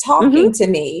he's hmm talking to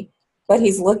me, but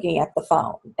he's looking at the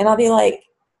phone. And I'll be like,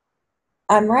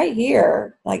 I'm right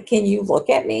here. Like, can you look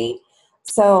at me?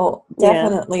 So yeah,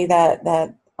 definitely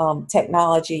that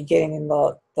technology getting in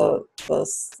the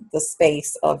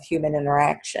space of human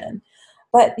interaction.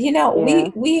 But yeah,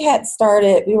 we had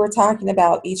started. We were talking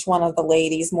about each one of the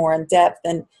ladies more in depth,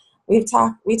 and we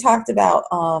talked about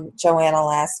Joanna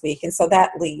last week, and so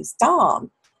that leaves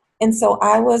Dom. And so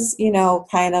I was,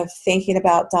 kind of thinking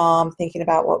about Dom, thinking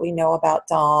about what we know about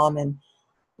Dom, and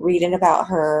reading about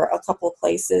her a couple of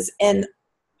places. And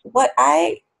what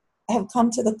I have come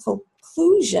to the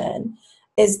conclusion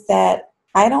is that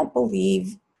I don't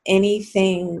believe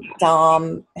anything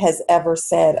Dom has ever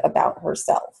said about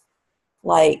herself,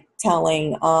 like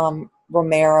telling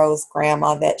Romero's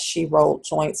grandma that she rolled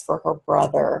joints for her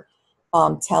brother,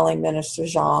 telling Minister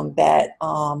Jean that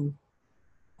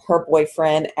her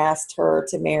boyfriend asked her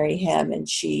to marry him and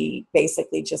she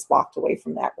basically just walked away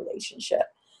from that relationship.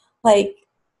 Like,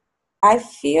 I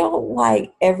feel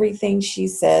like everything she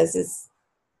says is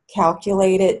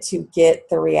calculated to get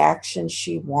the reaction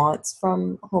she wants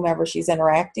from whomever she's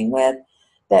interacting with.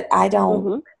 That I don't,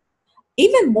 hmm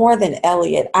even more than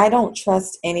Elliot, I don't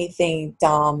trust anything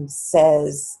Dom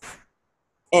says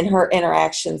in her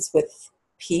interactions with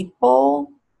people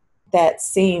that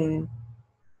seem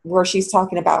where she's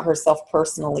talking about herself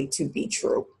personally to be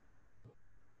true.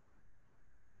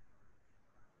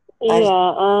 I,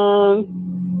 yeah.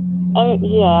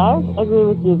 Yeah, I agree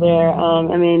with you there.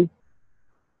 I mean,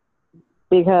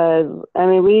 because I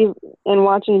mean, we in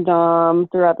watching Dom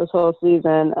throughout this whole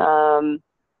season,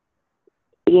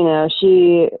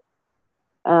 she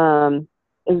um,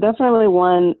 is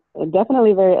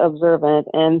definitely very observant,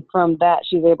 and from that,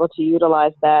 she's able to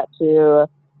utilize that to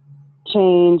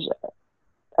change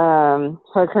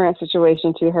her current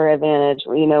situation to her advantage.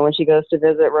 When she goes to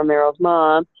visit Romero's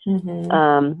mom,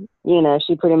 mm-hmm,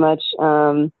 she pretty much,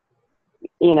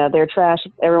 their trash,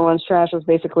 everyone's trash was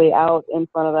basically out in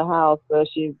front of the house, so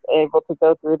she's able to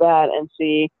go through that and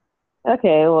see,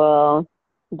 okay, well,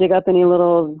 dig up any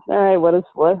little, all right,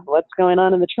 what's going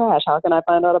on in the trash? How can I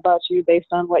find out about you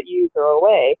based on what you throw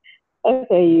away?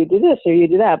 Okay, you do this or you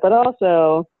do that, but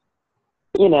also,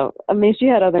 I mean, she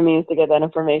had other means to get that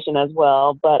information as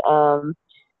well, but and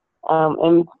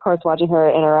of course, watching her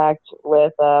interact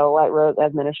with White Rose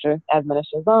as Minister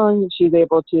Zong, she's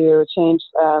able to change.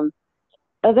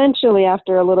 Eventually,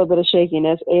 after a little bit of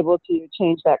shakiness, able to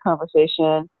change that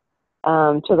conversation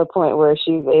to the point where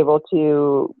she's able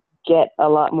to get a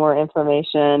lot more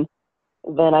information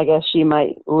than I guess she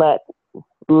might let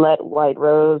White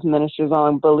Rose Minister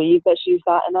Zong believe that she's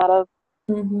gotten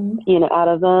mm-hmm. out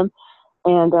of them.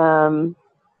 And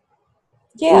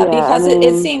Yeah, yeah, I because it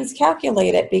mean, seems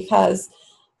calculated because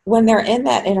when they're in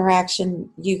that interaction,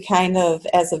 you kind of,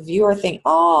 as a viewer, think,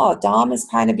 oh, Dom is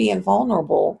kind of being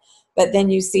vulnerable. But then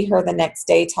you see her the next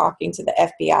day talking to the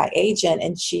FBI agent,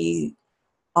 and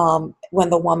when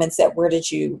the woman said, where did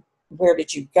you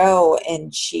go?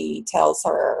 And she tells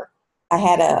her, I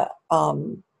had a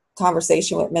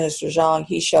conversation with Minister Zhang.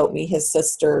 He showed me his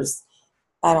sister's,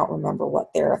 I don't remember what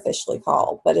they're officially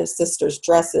called, but his sister's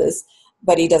dresses,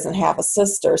 but he doesn't have a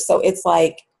sister. So it's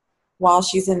like while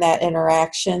she's in that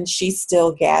interaction, she's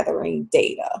still gathering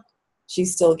data.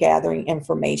 She's still gathering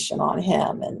information on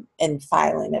him and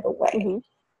filing it away. mm-hmm,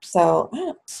 So,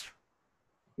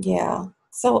 yeah.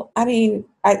 So, I mean,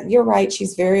 you're right.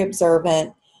 She's very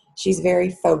observant. She's very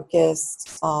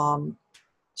focused.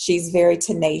 She's very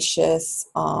tenacious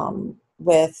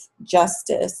with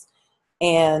justice.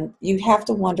 And you have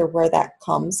to wonder where that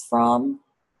comes from.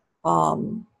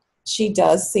 Um, she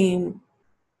does seem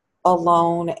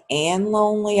alone and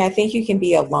lonely. I think you can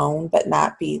be alone but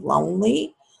not be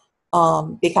lonely.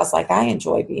 Because like I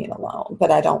enjoy being alone,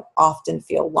 but I don't often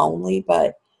feel lonely.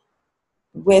 But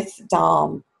with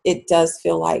Dom, it does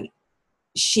feel like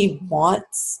she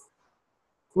wants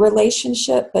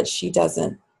relationship, but she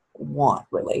doesn't want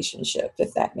relationship,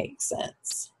 if that makes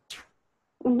sense.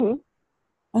 mm-hmm.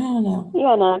 I don't know.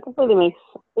 Yeah, no, it completely makes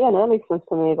yeah, no, it makes sense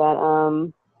to me that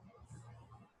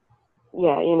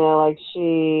yeah, like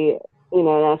she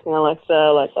asking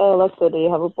Alexa like, oh Alexa, do you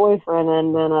have a boyfriend?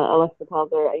 And then Alexa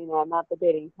tells her, I'm not the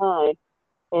dating kind,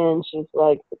 and she's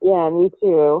like, yeah, me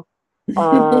too.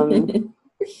 Um,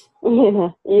 yeah,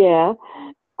 yeah,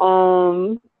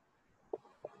 um,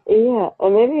 yeah,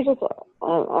 and maybe just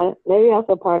maybe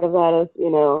also part of that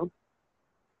is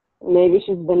maybe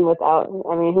she's been without.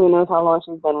 I mean, who knows how long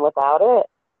she's been without it?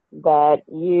 That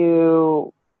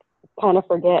you kind of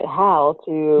forget how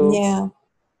to Yeah.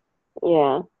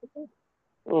 yeah,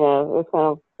 it's kind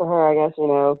of for her, I guess,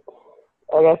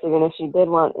 I guess even if she did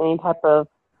want any type of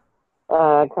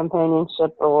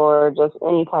companionship or just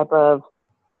any type of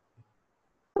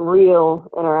real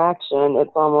interaction,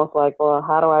 it's almost like, well,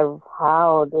 how do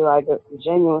I get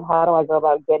genuine, how do I go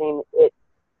about getting it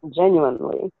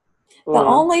genuinely? You The know,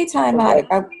 only time it's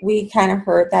like, we kind of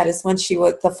heard that is when she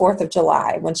was the 4th of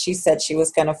July, when she said she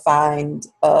was going to find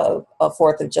a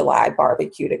 4th of July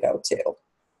barbecue to go to.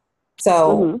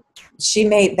 So mm-hmm, she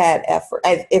made that effort,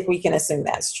 if we can assume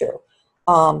that's true.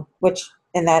 Which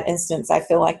in that instance, I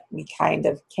feel like we kind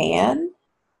of can.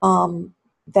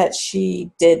 That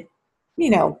she did,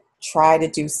 try to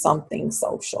do something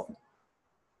social.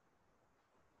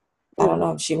 I don't yeah,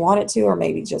 know if she wanted to, or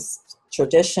maybe just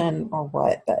tradition or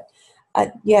what. But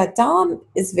yeah, Dom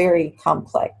is very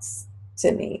complex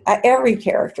to me. Every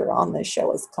character on this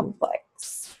show is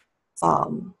complex.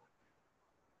 Um,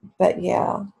 but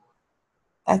yeah,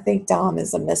 I think Dom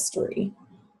is a mystery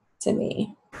to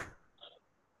me.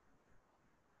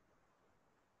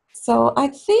 So I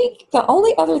think the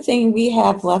only other thing we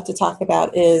have left to talk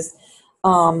about is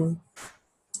um,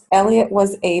 Elliot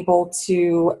was able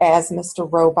to, as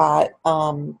Mr. Robot,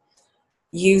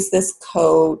 use this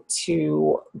code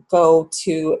to go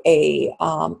to a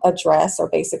address or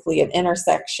basically an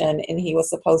intersection, and he was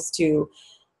supposed to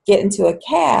get into a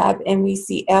cab, and we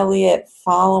see Elliot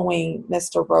following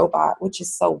Mr. Robot, which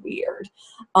is so weird.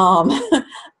 Um,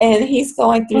 and he's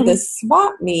going through mm-hmm. this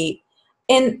swap meet,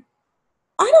 and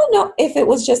I don't know if it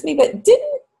was just me, but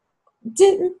didn't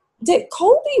did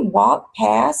Colby walk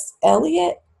past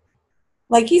Elliot?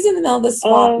 Like he's in the middle of the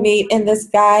swap um, meet, and this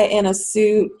guy in a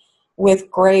suit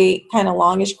with gray, kind of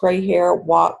longish gray hair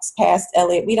walks past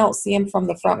Elliot. We don't see him from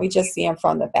the front; we just see him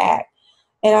from the back.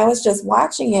 And I was just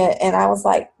watching it, and I was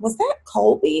like, "Was that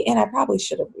Colby?" And I probably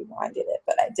should have rewinded it,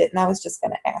 but I didn't. I was just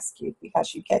going to ask you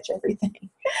because you catch everything.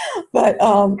 But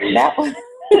that was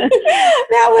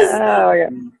that was oh yeah,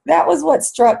 that was what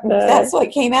struck me. uh, That's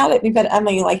what came out at me. But I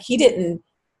mean, like he didn't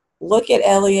look at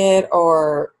Elliot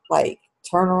or like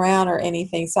turn around or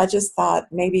anything. So I just thought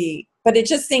maybe, but it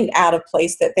just seemed out of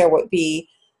place that there would be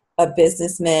a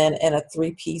businessman in a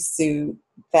three-piece suit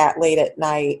that late at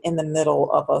night in the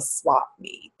middle of a swap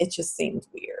meet. It just seemed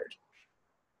weird.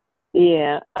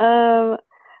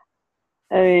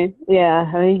 yeah.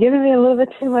 Giving me a little bit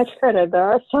too much credit. There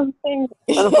are some things,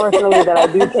 unfortunately, that I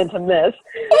do tend to miss.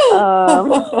 Um,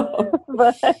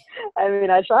 but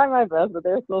I try my best, but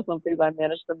there's still some things I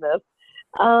managed to miss.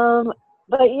 Um,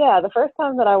 but yeah, the first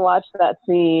time that I watched that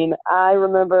scene, I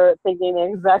remember thinking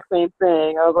the exact same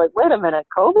thing. I was like, wait a minute,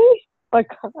 Kobe? Like,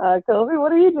 Kobe,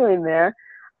 what are you doing there?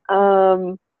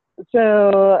 Um,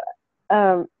 so,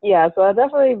 yeah, so I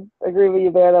definitely agree with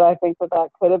you there that I think that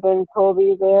could have been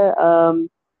Colby there.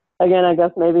 Again, I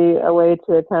guess maybe a way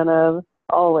to kind of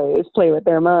always play with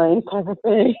their minds type of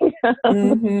thing.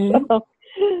 Mm-hmm. so,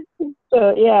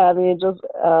 so yeah, just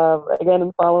again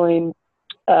in following,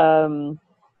 um,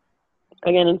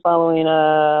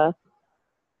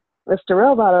 Mr.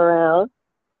 Robot around.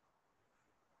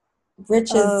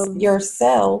 Which is Um,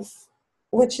 yourself,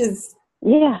 which is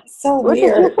yeah, so which is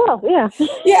weird. yourself. Yeah.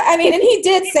 Yeah, I mean, and he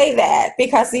did say that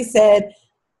because he said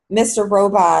Mr.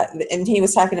 Robot, and he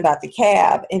was talking about the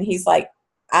cab, and he's like,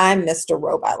 I'm Mr.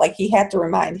 Robot. Like he had to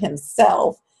remind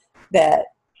himself that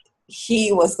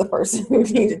he was the person who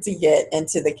needed to get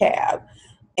into the cab.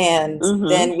 And Mhm.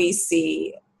 then we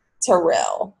see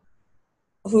Terrell,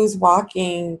 who's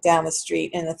walking down the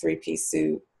street in a three-piece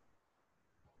suit.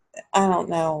 I don't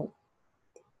know,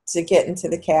 to get into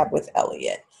the cab with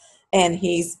Elliot. And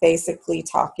he's basically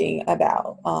talking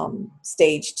about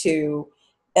stage two.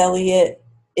 Elliot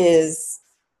is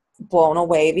blown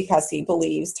away because he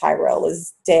believes Tyrell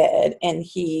is dead, and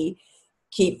he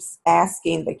keeps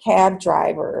asking the cab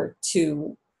driver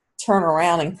to turn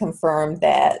around and confirm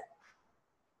that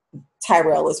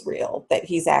Tyrell is real, that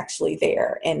he's actually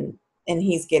there, and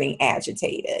he's getting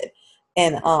agitated.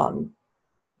 And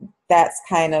that's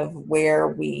kind of where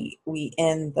we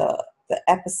end the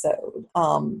episode.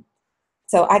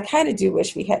 So I kind of do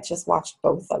wish we had just watched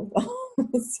both of them,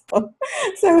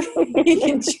 so we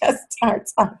can just start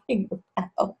talking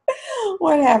about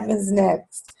what happens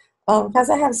next. Because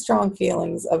I have strong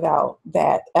feelings about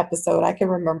that episode. I can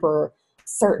remember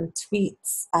certain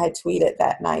tweets I tweeted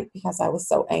that night because I was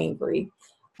so angry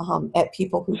at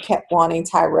people who kept wanting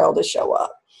Tyrell to show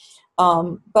up.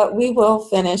 But we will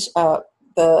finish up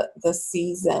the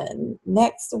season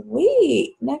next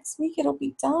week. Next week it'll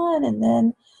be done, and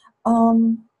then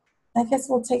I guess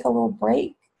we'll take a little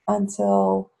break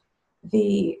until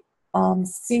the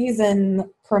season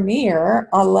premiere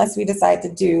unless we decide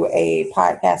to do a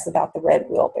podcast about the Red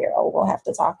Wheelbarrow. We'll have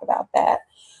to talk about that.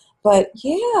 But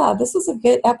yeah, this was a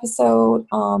good episode.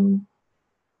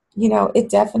 It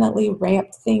definitely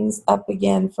ramped things up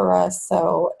again for us.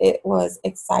 So it was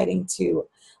exciting to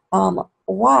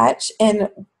watch. And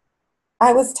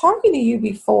I was talking to you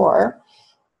before.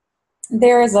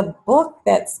 There is a book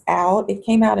that's out. It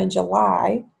came out in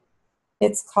July.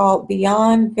 It's called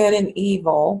Beyond Good and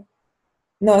Evil.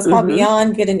 No, it's called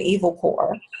Beyond Good and Evil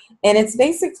Core. And it's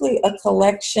basically a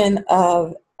collection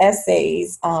of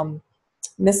essays,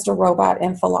 Mr. Robot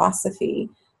and Philosophy.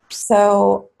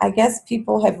 So I guess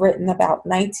people have written about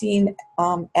 19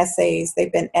 essays.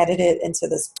 They've been edited into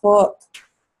this book.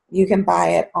 You can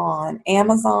buy it on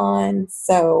Amazon.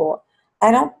 So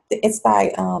it's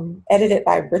edited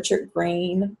by Richard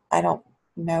Green. I don't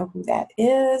know who that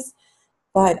is,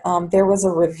 but there was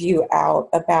a review out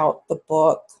about the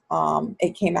book.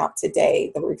 It came out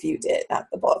today. The review did, not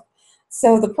the book.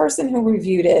 So the person who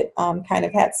reviewed it kind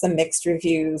of had some mixed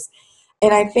reviews.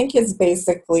 And I think it's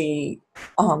basically,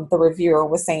 the reviewer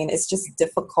was saying it's just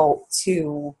difficult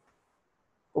to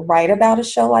write about a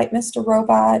show like Mr.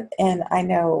 Robot. And I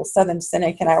know Southern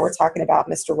Cynic and I were talking about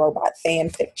Mr. Robot fan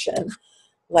fiction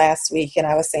last week, and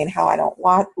I was saying how I don't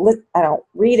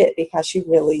read it because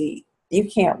you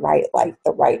can't write like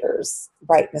the writers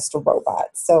write Mr.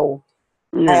 Robot. So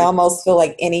I almost feel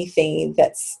like anything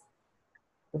that's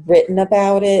written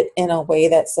about it in a way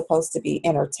that's supposed to be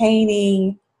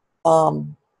entertaining,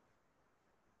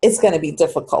 it's going to be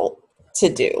difficult to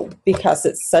do because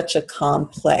it's such a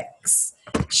complex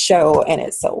show and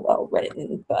it's so well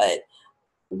written. But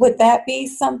would that be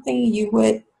something you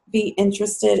would be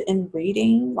interested in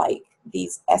reading, like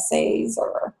these essays?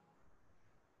 Or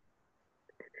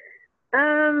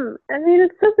I mean,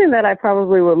 it's something that I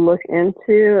probably would look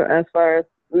into as far as,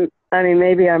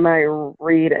 maybe I might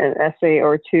read an essay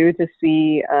or two to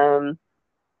see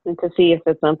if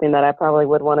it's something that I probably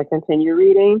would want to continue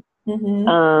reading.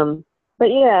 But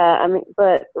yeah,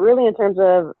 but really in terms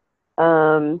of,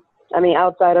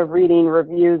 outside of reading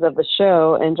reviews of the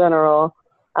show in general,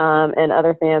 and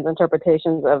other fans'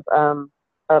 interpretations of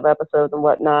episodes and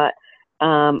whatnot,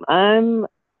 I'm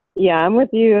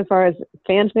with you as far as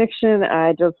fan fiction.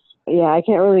 I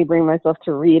can't really bring myself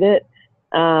to read it.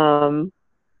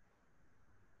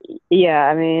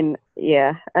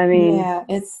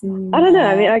 it's, I don't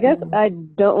know. I guess I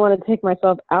don't want to take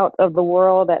myself out of the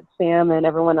world that Sam and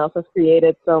everyone else has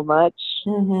created so much.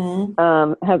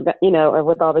 Has got,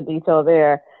 with all the detail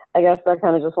there. I guess I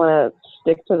kind of just want to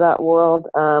stick to that world.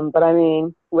 But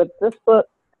with this book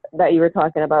that you were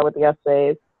talking about with the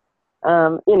essays,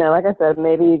 like I said,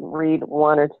 maybe read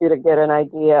one or two to get an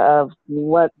idea of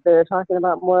what they're talking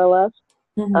about more or less.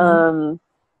 I'm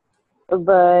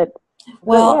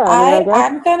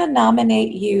going to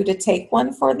nominate you to take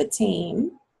one for the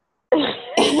team.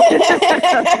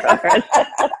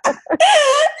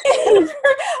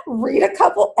 Read a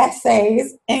couple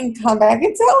essays and come back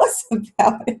and tell us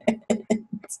about it.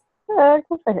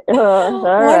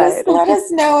 Let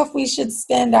us know if we should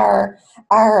spend our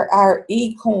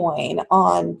e-coin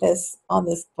on this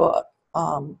book,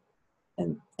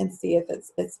 and see if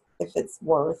it's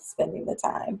worth spending the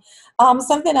time.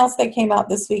 Something else that came out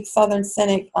this week, Southern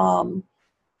Cynic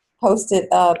posted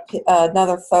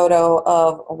another photo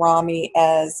of Rami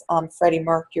as Freddie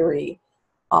Mercury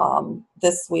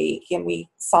this week, and we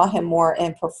saw him more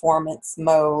in performance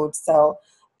mode. So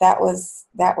that was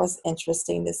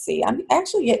interesting to see. I'm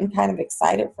actually getting kind of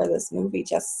excited for this movie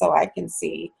just so I can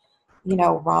see,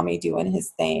 Rami doing his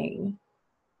thing.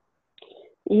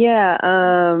 Yeah,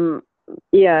 I'm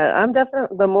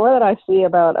definitely, the more that I see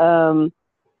about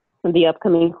the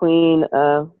upcoming Queen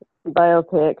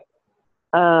biopic,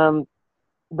 the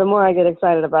more I get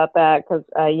excited about that, because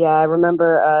I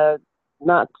remember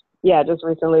just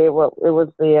recently it was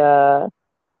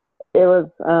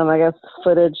I guess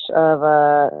footage of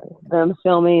them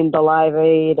filming the Live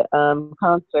Aid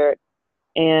concert,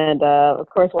 and of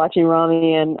course watching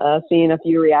Rami and seeing a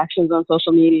few reactions on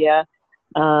social media.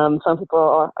 Some people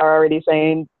are already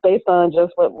saying, based on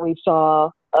just what we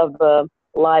saw of the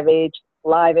Live Aid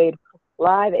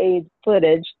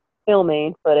footage,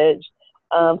 filming footage,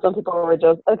 some people were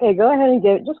just, okay, go ahead and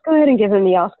give him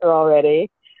the Oscar already.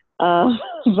 But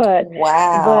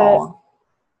wow.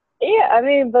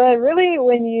 But really,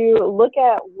 when you look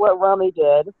at what Rami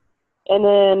did, and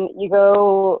then you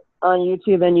go on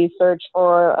YouTube and you search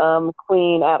for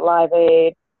Queen at Live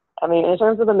Aid, in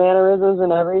terms of the mannerisms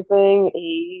and everything,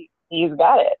 he's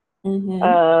got it.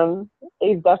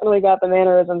 He's definitely got the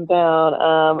mannerisms down.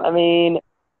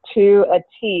 to a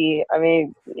T. I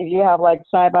mean, if you have like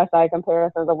side by side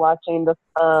comparisons of watching the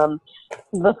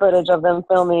footage of them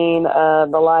filming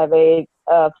the Live Aid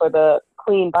for the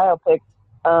Queen biopic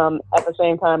at the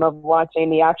same time of watching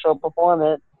the actual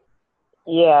performance.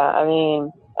 Yeah, I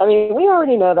mean, we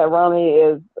already know that Rami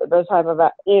is the type of,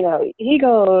 he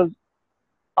goes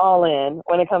all in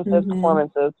when it comes to his Mm-hmm.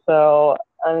 performances. So,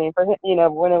 I mean, for him,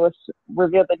 when it was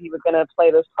revealed that he was going to play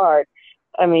this part,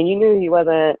 I mean, you knew he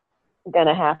wasn't going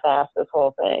to half-ass this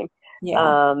whole thing.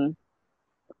 Yeah. Um,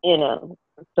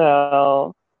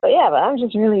 so, but yeah, but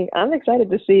I'm excited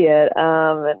to see it.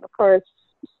 And of course,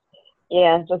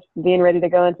 yeah, just being ready to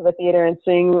go into the theater and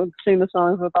sing the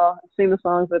songs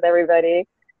with everybody.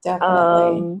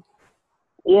 Definitely.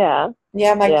 Yeah,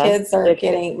 Yeah, my yeah. kids are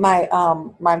getting my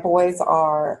boys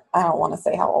are, I don't want to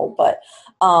say how old, but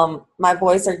my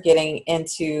boys are getting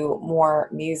into more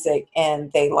music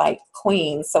and they like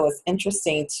Queen, so it's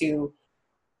interesting to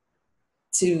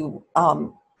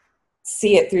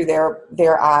see it through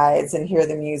their eyes and hear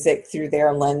the music through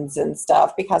their lens and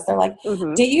stuff because they're like,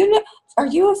 Hmm. "Do you know, are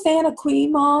you a fan of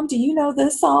Queen, Mom? Do you know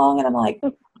this song?" And I'm like,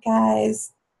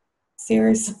 "Guys,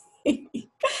 seriously."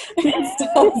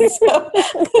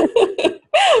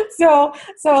 so,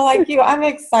 so like you, I'm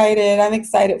excited. I'm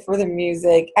excited for the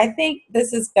music. I think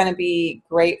this is going to be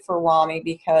great for Rami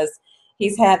because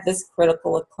he's had this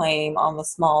critical acclaim on the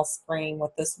small screen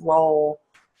with this role.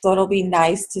 So it'll be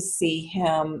nice to see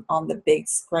him on the big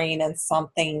screen and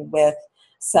something with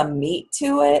some meat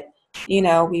to it. You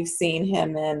know, we've seen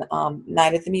him in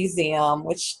Night at the Museum,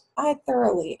 which I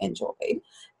thoroughly enjoyed.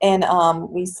 And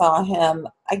we saw him,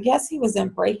 I guess he was in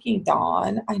Breaking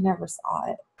Dawn. I never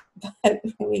saw it, but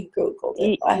we Googled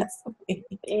it last week.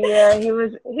 Yeah, he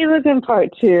was in part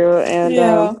two, and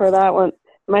Yeah. for that one,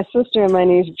 my sister and my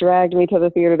niece dragged me to the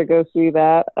theater to go see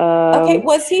that. Okay,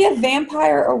 was he a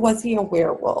vampire or was he a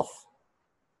werewolf?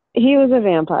 He was a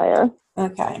vampire.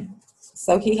 Okay.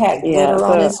 So he had Yeah, glitter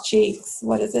on so his cheeks.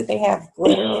 What is it? They have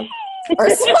glitter or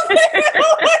something.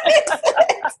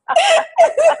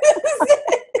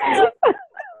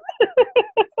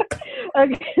 What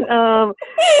okay,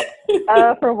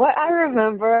 for what I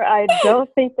remember, I don't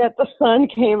think that the sun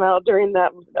came out during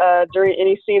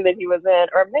any scene that he was in,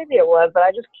 or maybe it was, but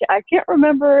I can't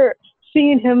remember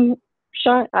seeing him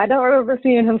shine. I don't remember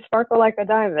seeing him sparkle like a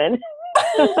diamond.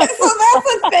 so that's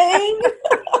a thing.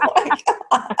 Oh my gosh.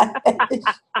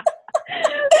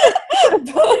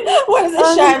 What does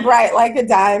it shine bright like a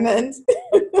diamond?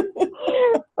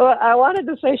 Well, I wanted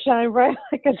to say shine bright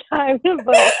like a diamond,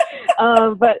 but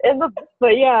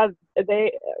yeah,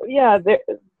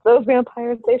 those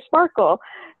vampires, they sparkle.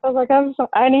 I was like,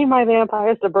 I need my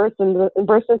vampires to burst into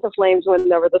flames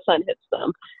whenever the sun hits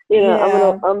them.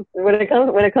 Yeah. When it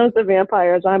comes to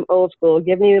vampires, I'm old school.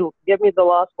 Give me the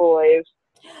Lost Boys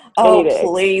any Oh, day.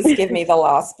 please give me the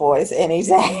Lost Boys any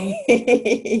day.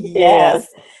 Yeah. Yes.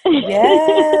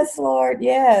 Yes, Lord.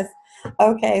 Yes.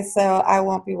 Okay, so I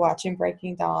won't be watching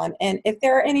Breaking Dawn. And if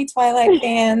there are any Twilight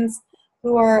fans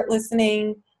who are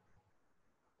listening,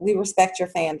 we respect your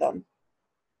fandom.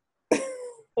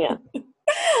 Yeah.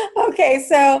 Okay,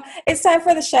 so it's time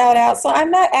for the shout out. So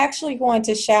I'm not actually going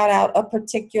to shout out a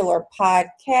particular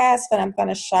podcast, but I'm going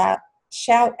to shout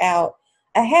out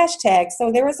a hashtag.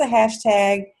 So there was a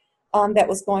hashtag that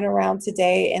was going around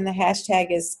today, and the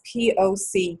hashtag is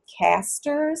POC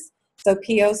Casters. So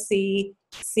POCCASTERS.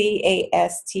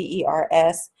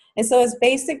 And so it's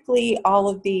basically all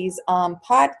of these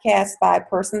podcasts by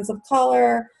persons of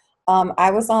color.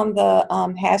 I was on the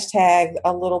hashtag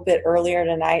a little bit earlier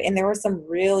tonight, and there were some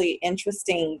really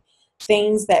interesting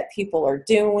things that people are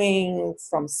doing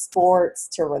from sports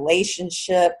to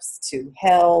relationships to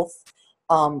health,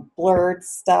 blurred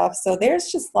stuff. So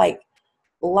there's just like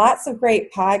lots of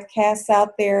great podcasts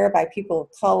out there by people of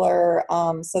color.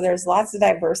 So there's lots of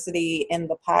diversity in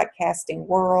the podcasting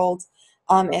world.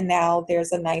 And now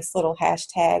there's a nice little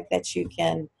hashtag that you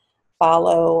can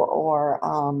follow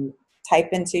or type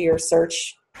into your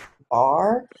search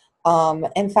bar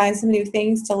and find some new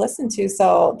things to listen to.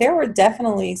 So there were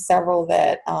definitely several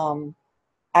that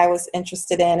I was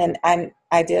interested in, and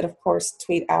I did, of course,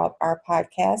 tweet out our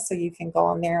podcast, so you can go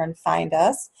on there and find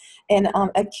us. And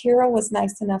Akira was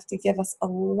nice enough to give us a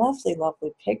lovely,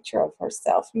 lovely picture of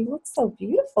herself. You look so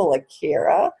beautiful,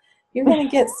 Akira. You're gonna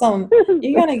get some.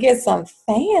 You're gonna get some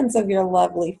fans of your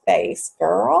lovely face,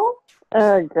 girl.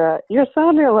 Oh God, you're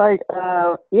sounding like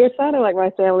my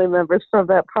family members from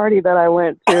that party that I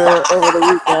went to over the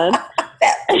weekend.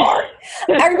 That part.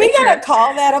 Are we gonna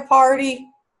call that a party?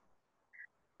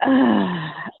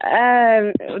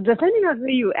 Depending on who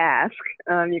you ask,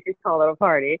 you could call it a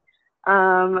party.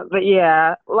 But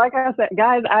yeah, like I said,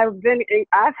 guys, I've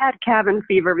had cabin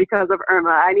fever because of Irma.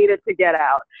 I needed to get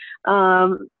out.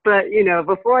 But you know,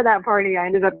 before that party, I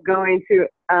ended up going to,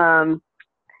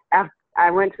 I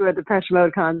went to a Depeche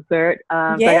Mode concert. So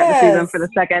I got to see them for the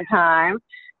second time,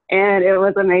 and it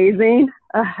was amazing.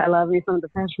 I love me some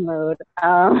Depeche Mode.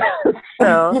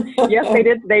 So yes,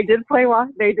 they did play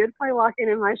Walking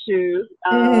in My Shoes.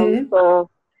 So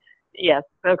yes,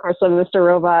 of course, some Mr.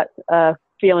 Robot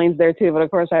feelings there too, but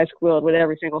of course I squealed with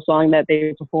every single song that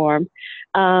they performed.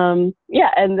 Yeah,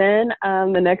 and then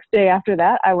the next day after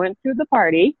that, I went to the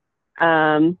party.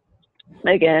 Again,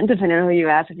 depending on who you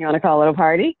ask, if you want to call it a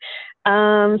party.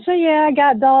 So yeah, I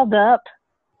got dolled up.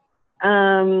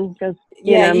 Because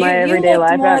you know, my everyday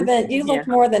life. You looked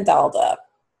more than dolled up.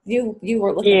 You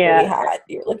were looking pretty hot.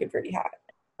 You were looking pretty hot.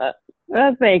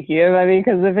 Well, thank you. I mean,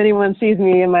 because if anyone sees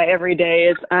me in my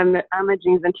everyday, I'm a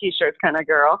jeans and t-shirts kind of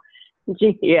girl.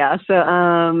 Yeah.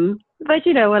 So, but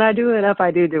you know, when I do it up, I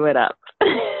do it up.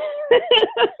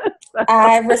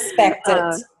 I respect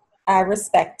it. I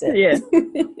respect it. Yeah.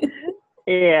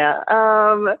 Yeah.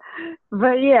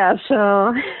 But yeah.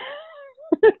 So.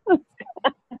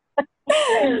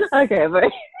 Okay,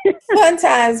 but fun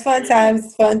times.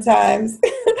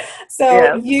 So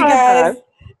yes, you guys,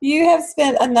 you have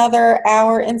spent another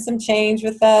hour and some change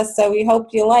with us. So we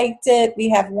hope you liked it. We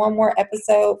have one more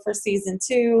episode for season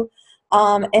 2.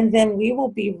 And then we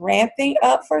will be ramping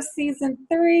up for season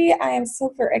 3. I am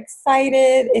super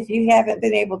excited. If you haven't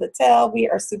been able to tell, we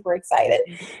are super excited.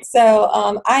 So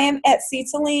I am at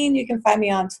Ctalleen. You can find me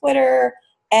on Twitter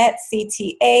at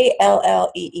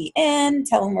CTALLEEN.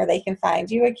 Tell them where they can find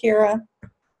you, Akira.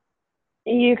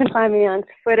 You can find me on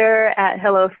Twitter at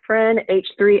HelloFriend,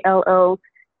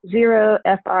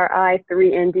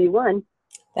 H3LO0FRI3ND1.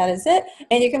 That is it.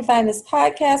 And you can find this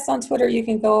podcast on Twitter. You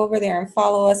can go over there and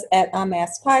follow us at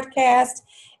Unmasked Podcast.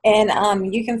 And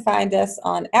you can find us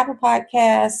on Apple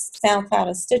Podcasts, SoundCloud,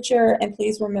 and Stitcher. And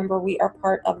please remember, we are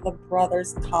part of the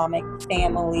Brothers Comic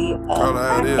family of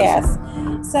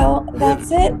podcasts. So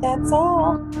that's it. That's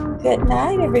all. Good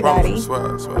night, everybody.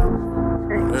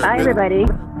 Bye, everybody.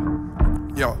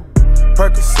 Yo,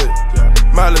 Percocet,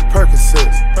 Miley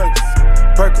Percocet,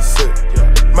 Percocet,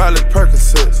 Miley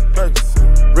Percocet,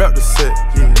 rep the set,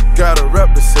 gotta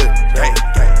rep the set,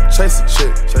 chase a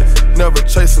chick, never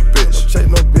chase a bitch.